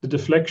 the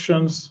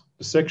deflections,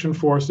 the section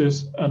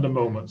forces, and the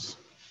moments.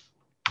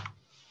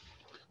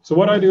 So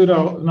what I do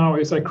now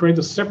is I create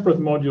a separate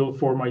module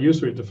for my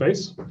user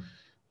interface.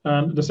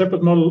 And the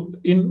separate model,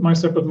 in my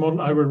separate model,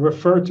 I will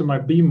refer to my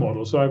beam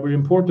model. So I will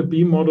import the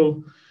beam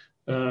model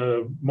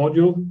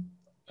module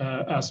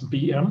as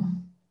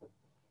BM.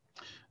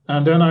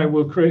 And then I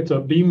will create a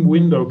beam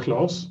window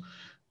class.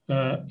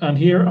 And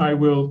here I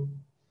will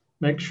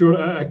make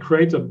sure I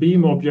create a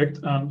beam object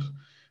and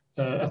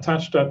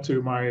attach that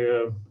to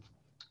my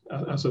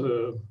as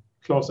a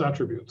class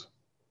attribute.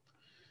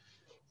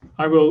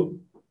 I will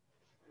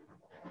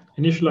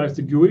initialize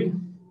the GUI,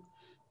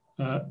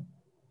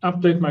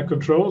 update my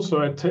controls.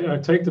 So I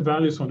take the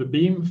values from the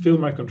beam, fill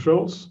my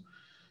controls,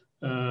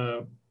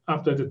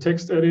 update the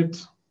text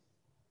edit.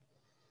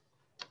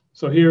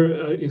 So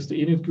here is the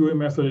init GUI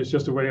method. It's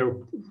just a way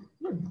of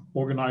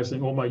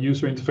organizing all my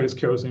user interface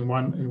codes in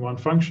one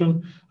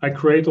function. I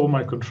create all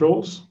my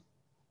controls.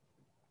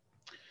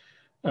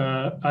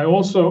 I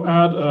also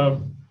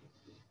add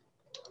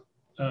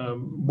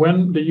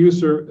when the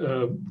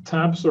user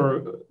tabs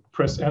or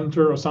press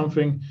enter or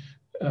something,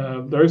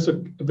 there is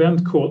an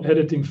event called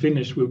editing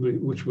finish,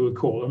 which we'll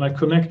call, and I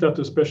connect that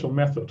to a special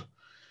method.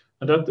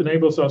 And that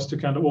enables us to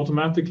kind of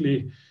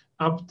automatically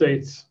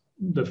update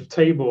the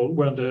table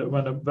when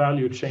the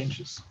value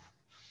changes.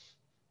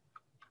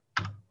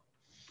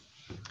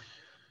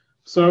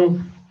 So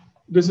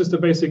this is the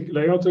basic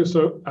layout.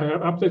 So I have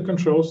update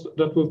controls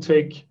that will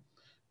take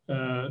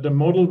the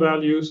model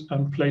values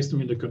and place them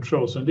in the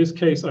controls. So in this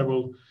case, I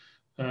will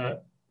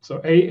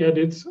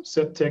edit,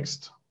 set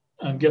text,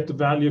 and get the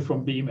value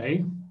from beam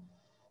A,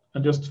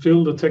 and just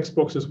fill the text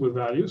boxes with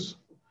values.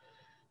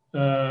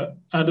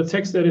 And the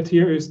text edit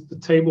here is the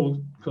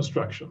table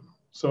construction.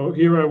 So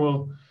here I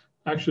will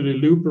actually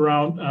loop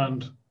around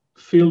and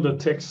fill the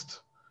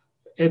text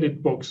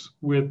edit box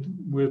with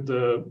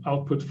the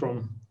output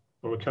from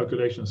our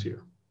calculations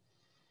here.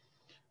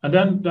 And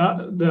then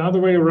the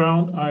other way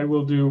around, I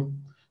will do,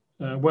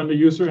 when the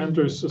user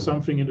enters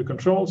something in the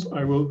controls,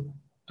 I will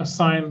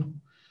assign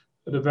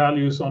the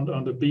values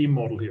on the beam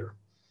model here.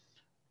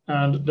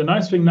 And the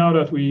nice thing now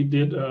that we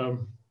did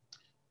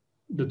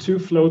the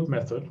toFloat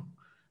method,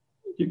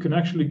 you can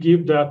actually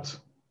give that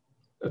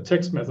a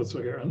text method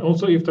here. And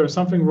also if there's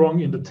something wrong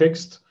in the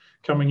text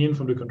coming in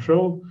from the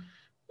control,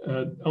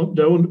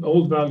 the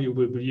old value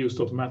will be used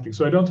automatically.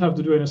 So I don't have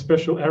to do any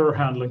special error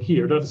handling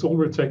here. That's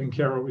already taken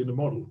care of in the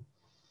model.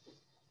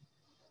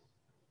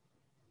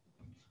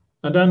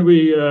 And then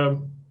we,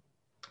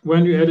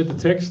 when you edit the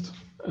text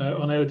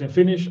on edit and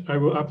finish, I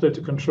will update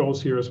the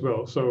controls here as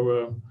well.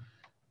 So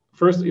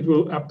first it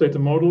will update the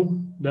model,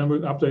 then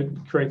we'll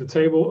create the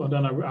table, and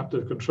then I will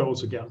update the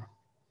controls again.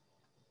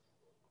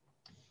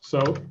 So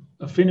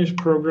a finished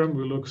program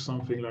will look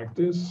something like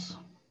this.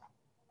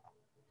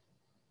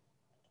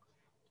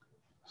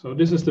 So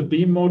this is the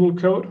beam model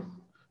code.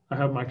 I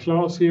have my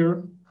class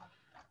here.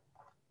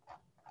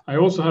 I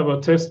also have a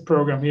test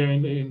program here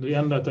in the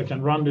end that I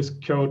can run this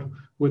code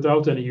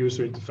without any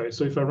user interface.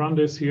 So if I run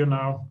this here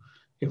now,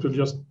 it will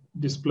just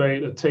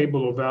display a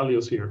table of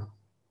values here.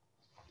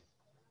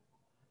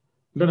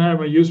 Then I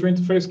have a user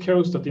interface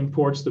code that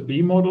imports the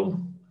beam model,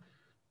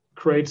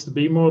 creates the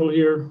beam model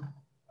here,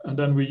 and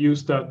then we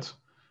use that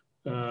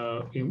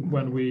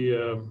when we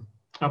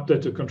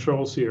update the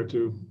controls here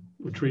to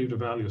retrieve the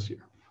values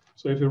here.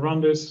 So if you run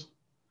this,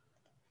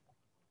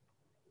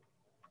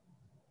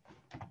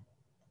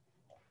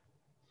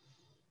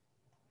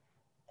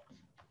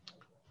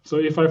 so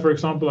if I, for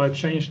example, I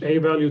changed a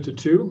value to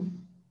 2,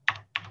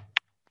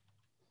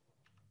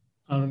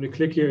 and when you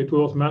click here, it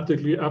will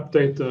automatically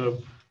update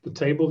the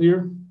table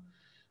here.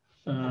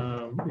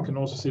 You can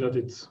also see that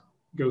it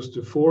goes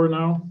to 4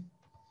 now.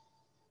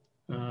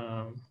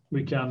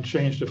 We can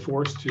change the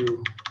force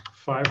to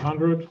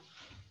 500.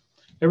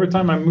 Every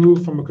time I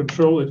move from a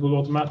control, it will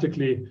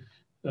automatically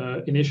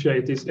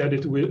initiate this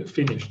edit with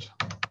finished.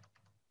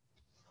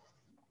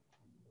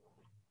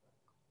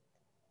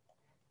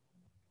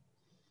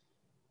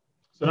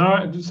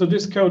 So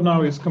this code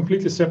now is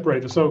completely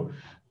separated. So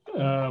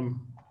the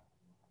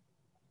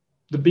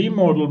beam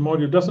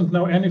module doesn't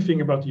know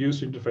anything about the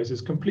user interface.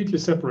 It's completely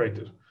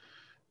separated.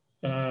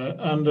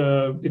 And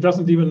it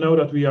doesn't even know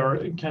that we are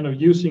kind of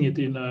using it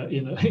in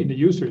the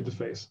user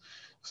interface.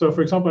 So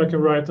for example, I can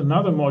write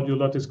another module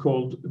that is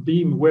called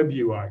Beam Web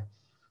UI.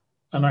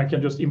 And I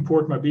can just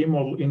import my beam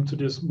model into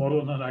this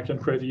model, and I can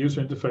create a user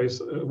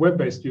interface, a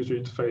web-based user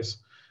interface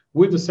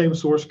with the same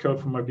source code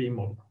from my beam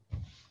model.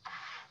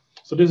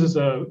 So this is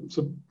a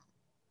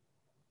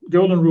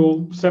golden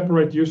rule: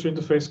 separate user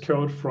interface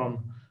code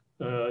from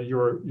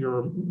your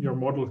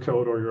model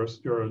code or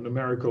your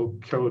numerical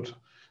code,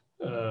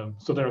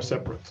 so they are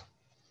separate.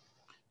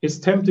 It's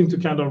tempting to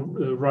kind of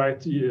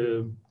write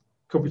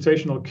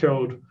computational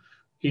code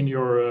in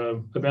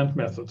your event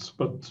methods,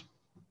 but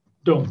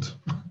don't.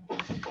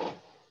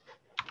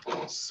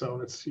 So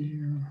let's see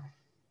here.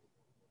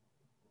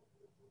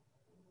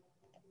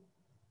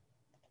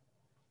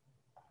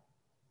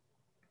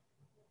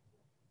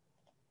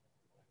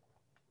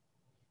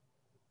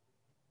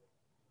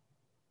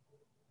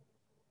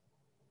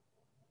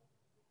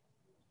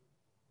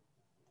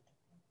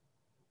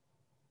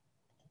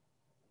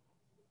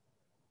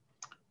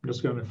 I'm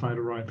just going to find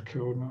the right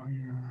code now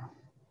here.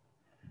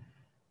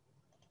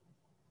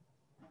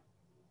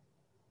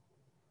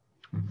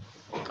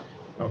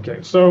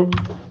 Okay, so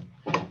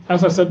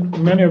as I said,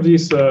 many of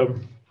these, the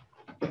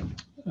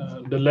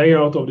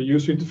layout of the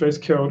user interface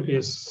code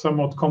is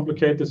somewhat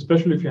complicated,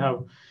 especially if you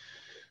have,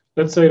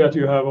 let's say that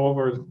you have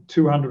over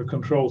 200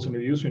 controls in the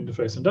user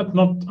interface, and that's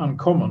not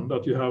uncommon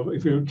that you have,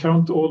 if you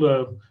count all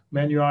the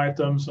menu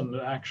items and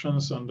the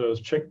actions and the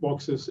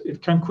checkboxes,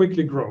 it can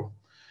quickly grow.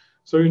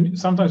 So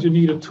sometimes you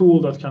need a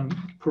tool that can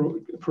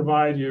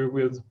provide you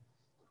with,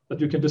 that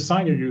you can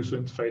design your user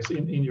interface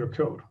in your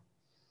code.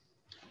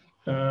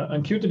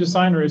 And Qt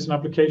Designer is an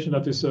application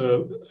that is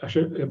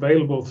actually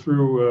available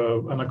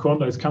through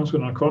Anaconda. It comes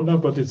with Anaconda,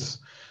 but it's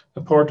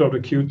a part of the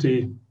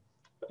Qt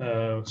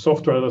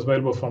software that's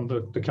available from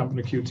the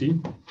company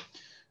Qt.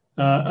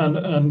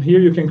 And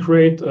here you can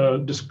create a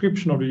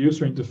description of the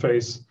user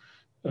interface.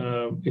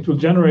 It will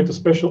generate a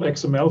special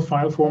XML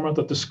file format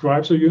that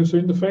describes the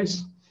user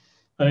interface.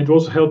 And it will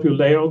also help you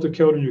lay out the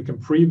code, and you can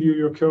preview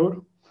your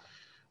code.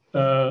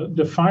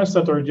 The files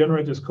that are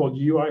generated is called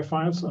UI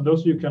files, and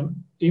those you can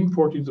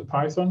import into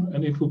Python,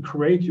 and it will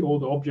create all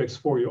the objects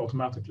for you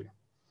automatically.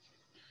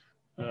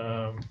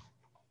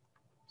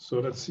 So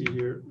let's see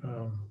here.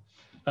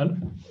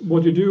 And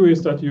what you do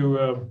is that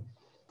you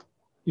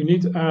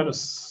need to add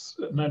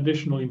an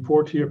additional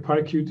import here,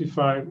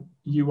 PyQt5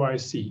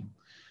 UIC.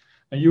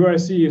 And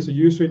UIC is a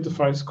user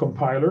interface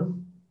compiler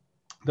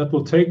that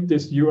will take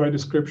this UI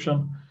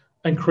description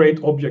and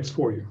create objects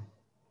for you.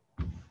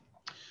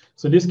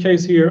 So in this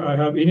case here, I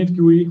have init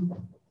GUI.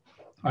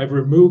 I've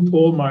removed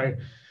all my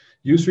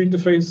user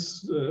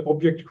interface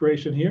object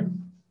creation here.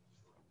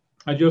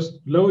 I just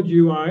load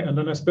UI, and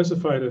then I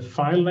specify the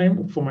file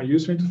name for my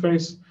user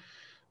interface.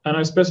 And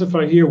I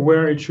specify here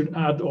where it should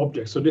add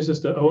objects. So this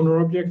is the owner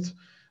object.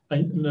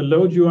 And the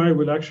load UI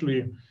will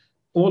actually,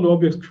 all the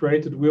objects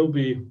created will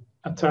be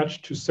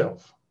attached to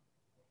self.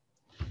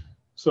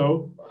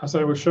 So as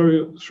I will show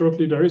you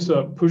shortly, there is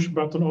a push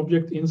button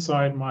object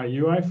inside my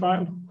UI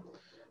file.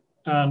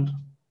 And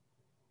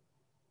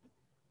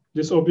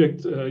this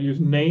object you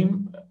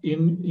name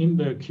in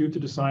the Qt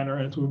Designer,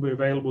 and it will be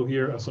available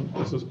here as an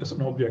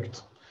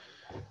object.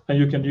 And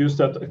you can use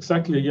that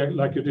exactly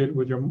like you did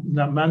with your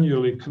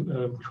manually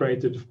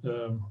created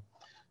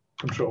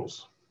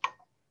controls.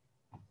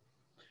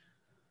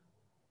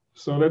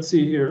 So let's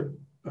see here.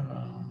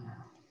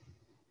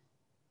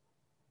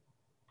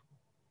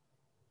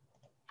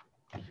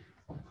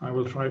 I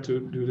will try to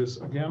do this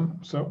again.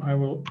 So I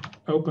will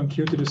open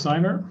Qt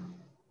Designer.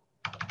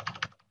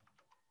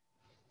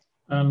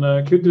 And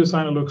Qt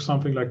Designer looks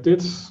something like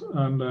this.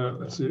 And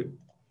let's see,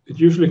 it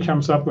usually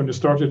comes up when you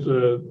started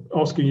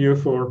asking you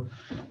for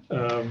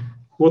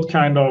what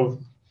kind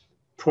of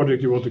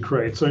project you want to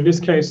create. So in this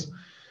case,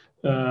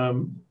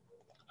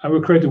 I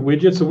will create a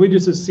widget. So widget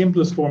is the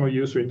simplest form of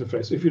user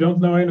interface. If you don't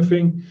know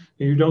anything,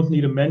 and you don't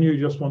need a menu,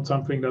 you just want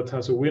something that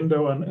has a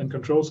window and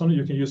controls on it,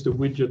 you can use the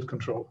widget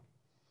control.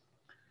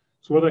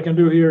 So what I can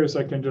do here is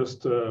I can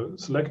just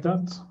select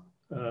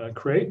that,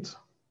 create.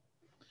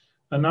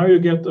 And now you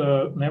get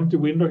an empty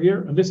window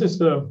here. And this is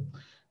the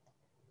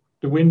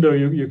window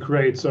you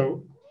create.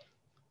 So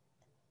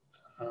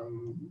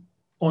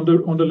on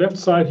the left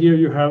side here,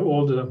 you have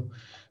all the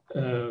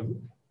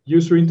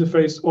user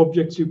interface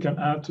objects you can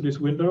add to this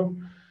window.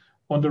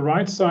 On the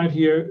right side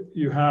here,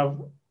 you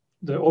have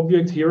the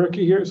object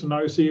hierarchy here. So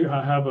now you see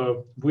I have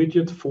a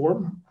widget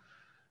form.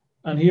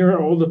 And here are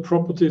all the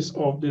properties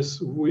of this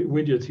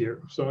widget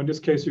here. So in this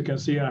case, you can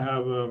see I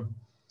have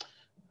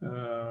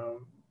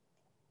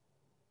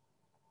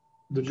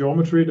the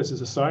geometry. This is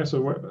the size,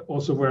 so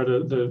also where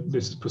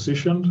this is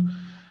positioned.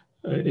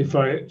 If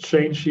I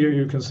change here,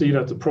 you can see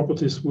that the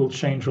properties will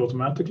change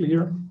automatically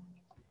here.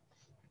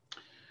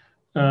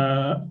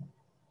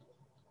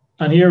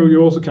 And here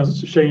you also can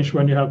change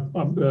when you have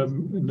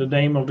the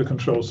name of the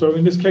control. So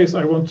in this case,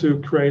 I want to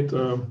create,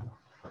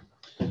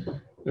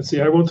 let's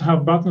see, I want to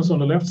have buttons on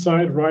the left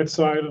side, right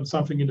side, and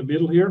something in the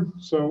middle here.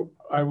 So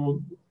I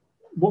will,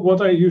 what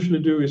I usually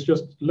do is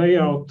just lay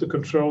out the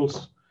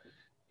controls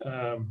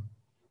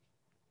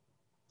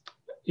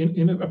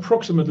in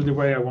approximately the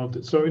way I want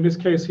it. So in this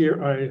case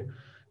here,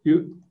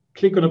 you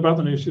click on a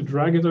button and you should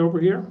drag it over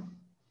here.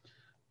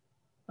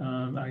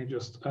 And I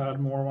just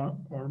add more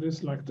of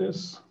this like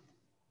this.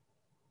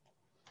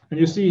 And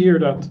you see here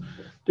that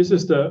this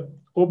is the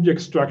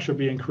object structure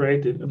being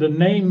created. The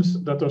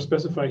names that are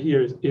specified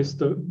here is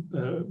the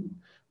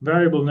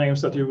variable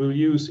names that you will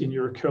use in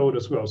your code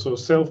as well. So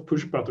self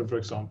push button, for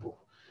example.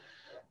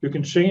 You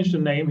can change the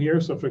name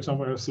here. So for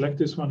example, I select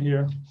this one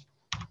here,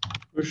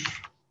 push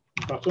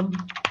button,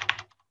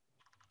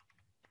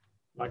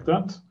 like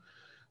that.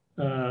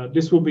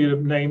 This will be the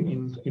name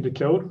in the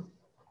code.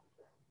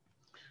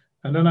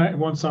 And then I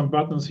want some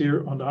buttons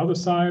here on the other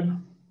side.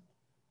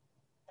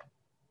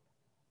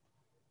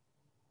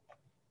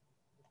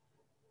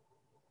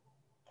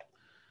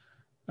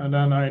 And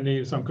then I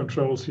need some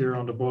controls here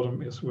on the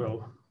bottom as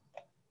well.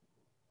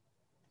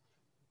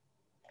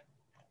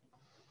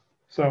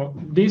 So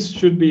these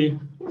should be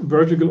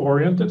vertical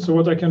oriented. So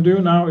what I can do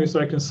now is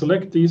I can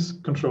select these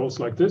controls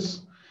like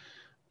this.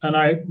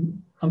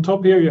 And on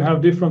top here, you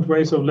have different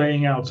ways of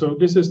laying out. So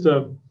this is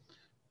the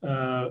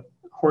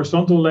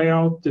horizontal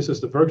layout. This is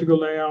the vertical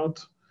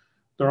layout.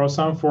 There are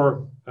some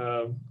for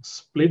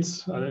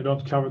splits. I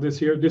don't cover this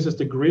here. This is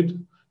the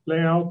grid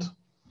layout.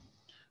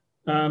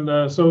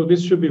 And so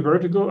this should be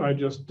vertical. I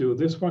just do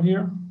this one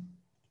here.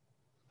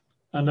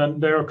 And then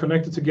they are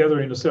connected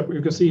together in a separate.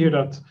 You can see here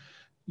that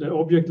the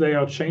object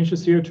layout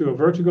changes here to a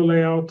vertical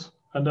layout.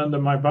 And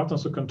then my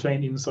buttons are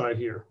contained inside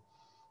here.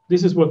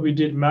 This is what we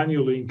did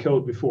manually in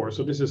code before.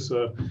 So this is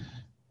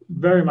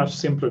very much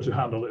simpler to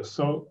handle this.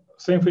 So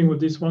same thing with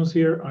these ones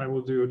here. I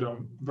will do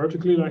them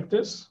vertically like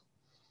this.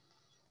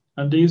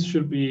 And these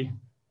should be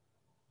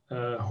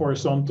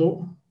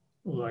horizontal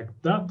like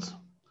that.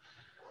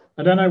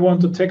 And then I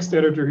want a text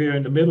editor here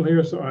in the middle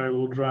here. So I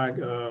will drag,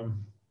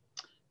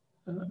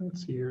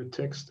 let's see here,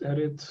 text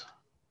edit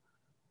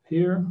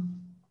here.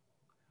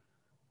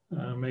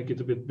 Make it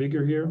a bit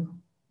bigger here.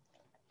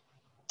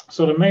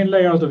 So the main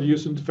layout of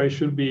user interface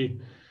should be,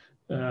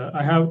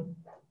 I have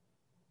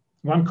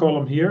one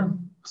column here,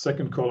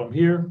 second column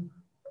here,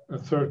 a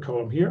third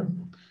column here.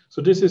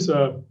 So this is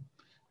a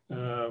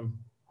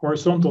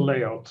horizontal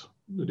layout,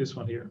 this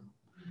one here.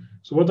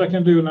 So what I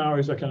can do now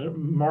is I can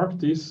mark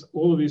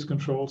all of these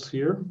controls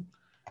here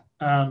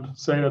and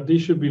say that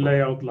these should be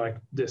laid out like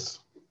this.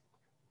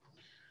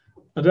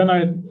 And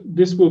then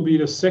this will be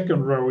the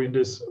second row in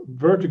this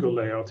vertical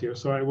layout here.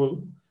 So I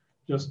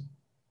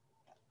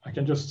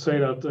can just say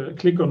that,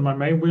 click on my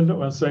main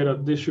window and say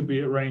that this should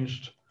be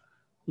arranged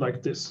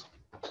like this.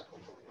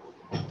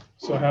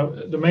 So I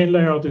have the main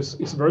layout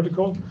is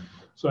vertical.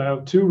 So I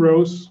have 2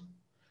 rows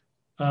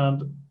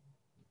and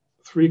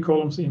 3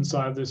 columns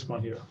inside this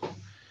one here.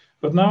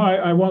 But now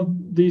I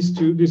want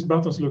these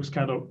buttons looks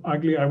kind of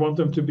ugly. I want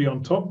them to be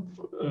on top,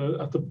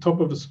 at the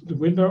top of the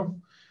window.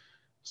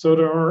 So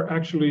there are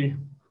actually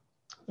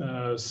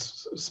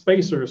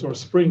spacers or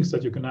springs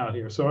that you can add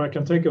here. So I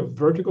can take a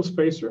vertical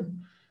spacer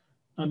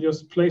and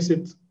just place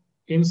it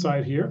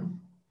inside here,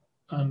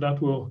 and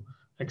that will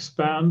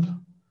expand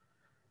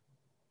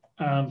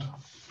and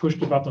push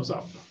the buttons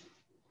up.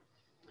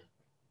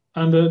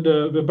 And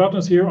the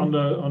buttons here on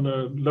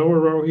the lower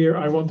row here,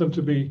 I want them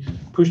to be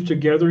pushed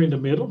together in the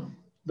middle.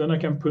 Then I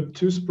can put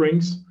 2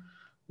 springs,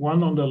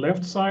 one on the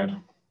left side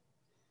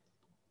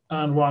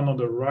and one on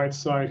the right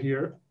side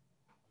here,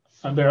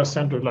 and they are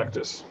centered like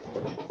this.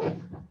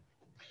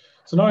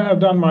 So now I have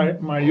done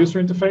my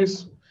user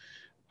interface,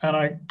 and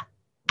I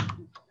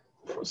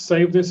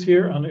save this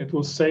here, and it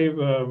will save,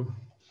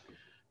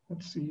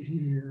 let's see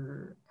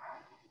here.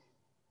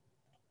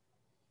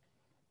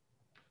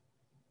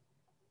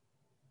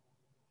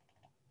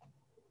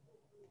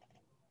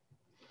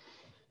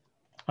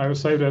 I will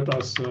save that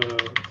as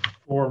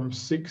Form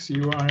 6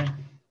 UI,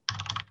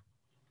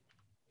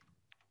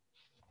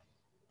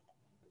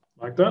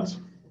 like that.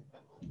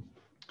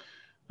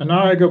 And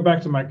now I go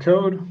back to my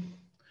code,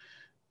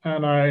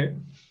 and I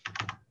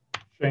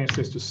change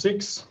this to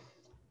 6.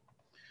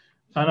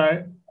 And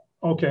I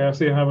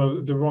see I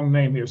have the wrong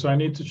name here. So I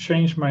need to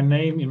change my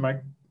name in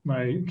my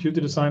Qt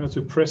Designer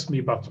to Press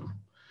Me button.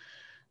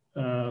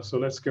 So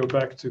let's go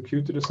back to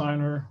Qt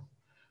Designer,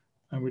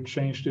 and we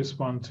change this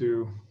one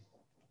to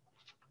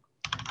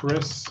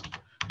Press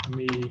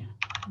Me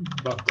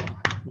button,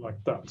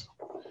 like that.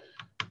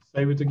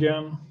 Save it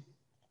again,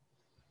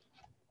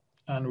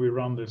 and we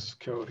run this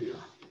code here.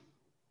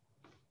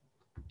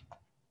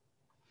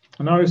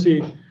 And now you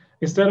see,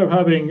 instead of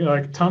having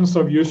like tons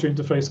of user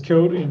interface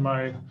code in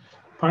my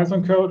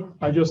Python code,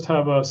 I just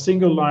have a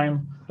single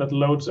line that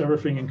loads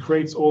everything and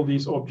creates all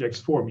these objects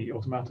for me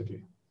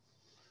automatically.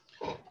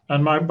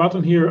 And my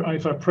button here,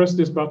 if I press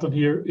this button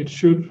here, it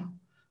should,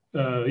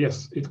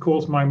 yes, it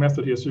calls my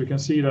method here. So you can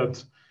see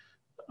that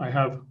I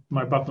have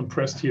my button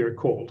pressed here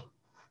called.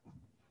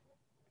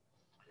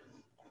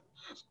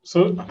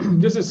 So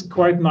this is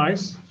quite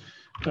nice.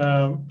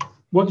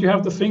 What you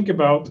have to think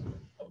about,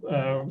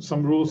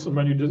 some rules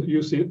when you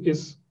use it,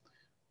 is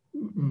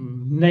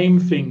name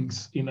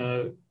things in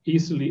a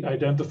easily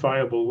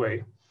identifiable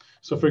way.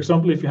 So for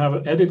example, if you have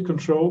an edit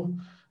control,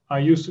 I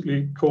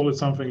usually call it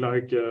something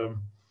like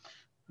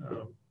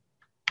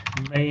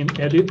main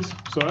edit.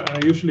 So I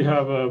usually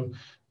have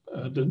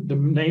the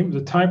name,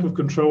 the type of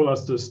control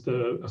as a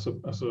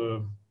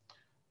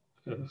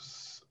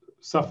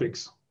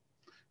suffix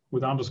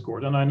with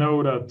underscore. Then I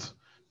know that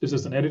this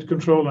is an edit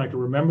control, and I can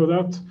remember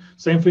that.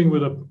 Same thing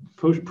with a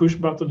push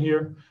button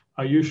here.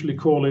 I usually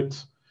call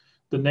it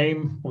the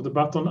name of the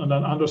button and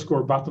then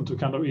underscore button to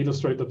kind of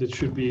illustrate that it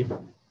should be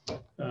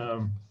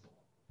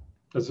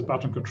as a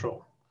button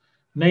control.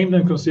 Name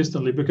them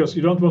consistently, because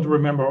you don't want to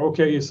remember,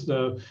 okay, is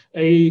the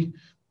A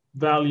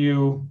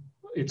value,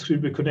 it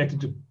should be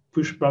connected to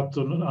push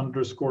button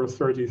underscore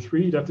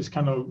 33. That is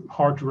kind of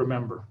hard to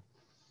remember.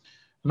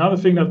 Another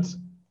thing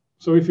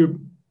so if you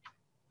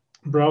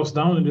browse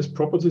down in these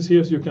properties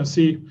here, so you can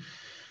see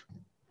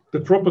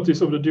the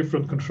properties of the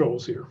different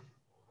controls here.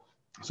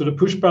 So the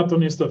push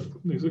button is a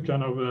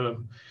kind of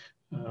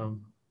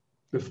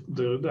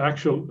the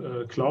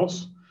actual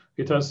class.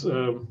 It has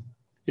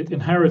it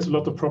inherits a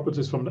lot of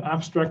properties from the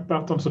abstract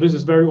button. So this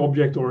is very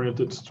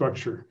object-oriented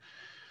structure.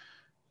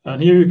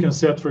 And here you can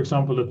set, for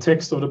example, the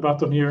text of the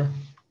button here.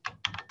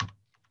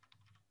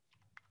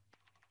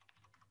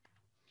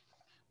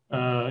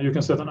 You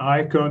can set an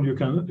icon. You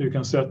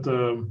can set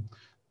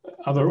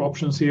other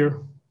options here.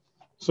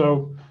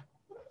 So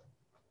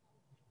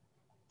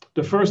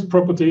the first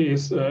property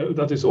is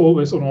that is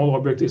always on all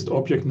objects is the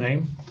object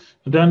name.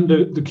 And then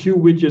the Q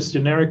widget's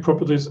generic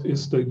properties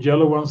is the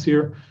yellow ones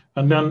here.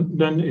 And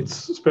then it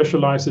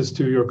specializes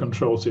to your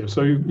controls here.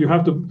 So you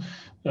have to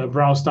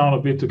browse down a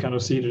bit to kind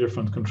of see the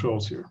different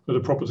controls here,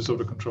 the properties of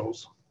the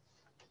controls.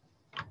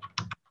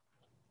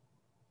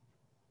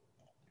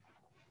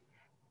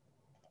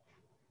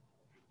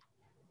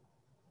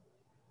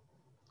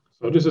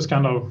 So this is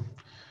kind of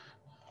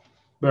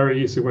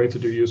very easy way to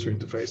do user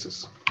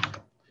interfaces.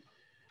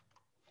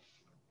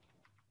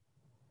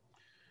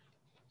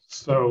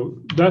 So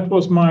that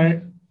was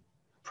my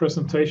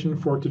presentation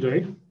for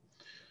today.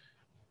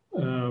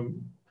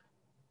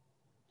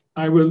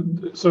 I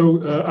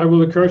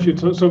will encourage you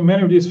to, so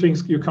many of these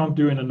things you can't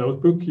do in a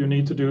notebook. You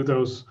need to do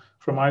those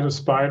from either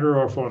Spider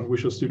or from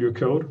Visual Studio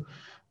Code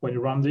when you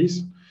run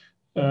these.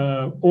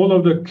 All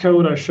of the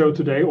code I showed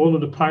today, all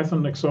of the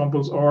Python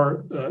examples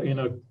are in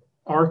an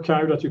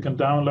archive that you can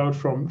download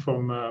from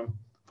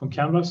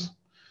Canvas.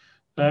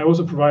 I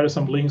also provided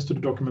some links to the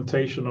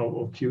documentation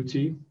of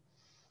Qt.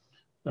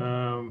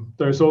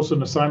 There's also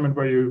an assignment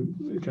where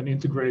you can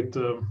integrate.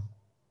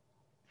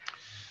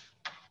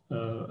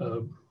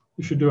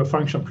 You should do a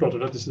function plotter.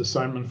 That is the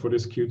assignment for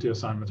this Qt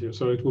assignment here.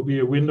 So it will be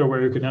a window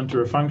where you can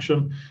enter a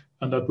function,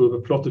 and that will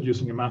be plotted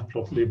using a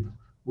matplotlib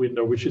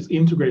window, which is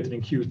integrated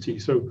in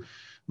Qt. So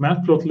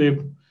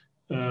matplotlib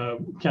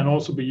can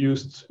also be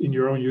used in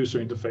your own user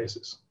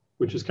interfaces,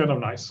 which is kind of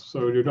nice.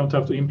 So you don't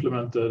have to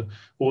implement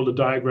all the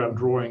diagram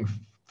drawing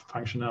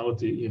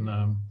functionality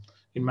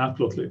in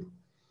matplotlib.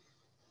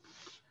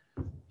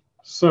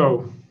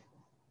 So,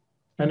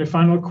 any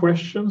final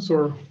questions?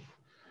 Or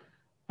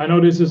I know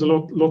this is a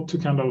lot to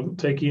kind of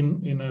take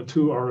in a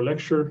 2-hour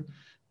lecture,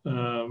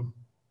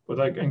 but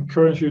I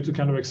encourage you to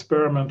kind of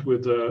experiment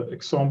with the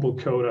example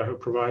code I have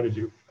provided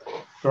you.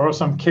 There are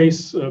some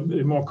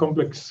more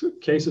complex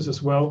cases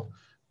as well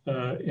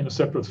in a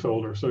separate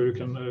folder, so you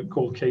can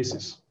call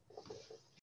cases.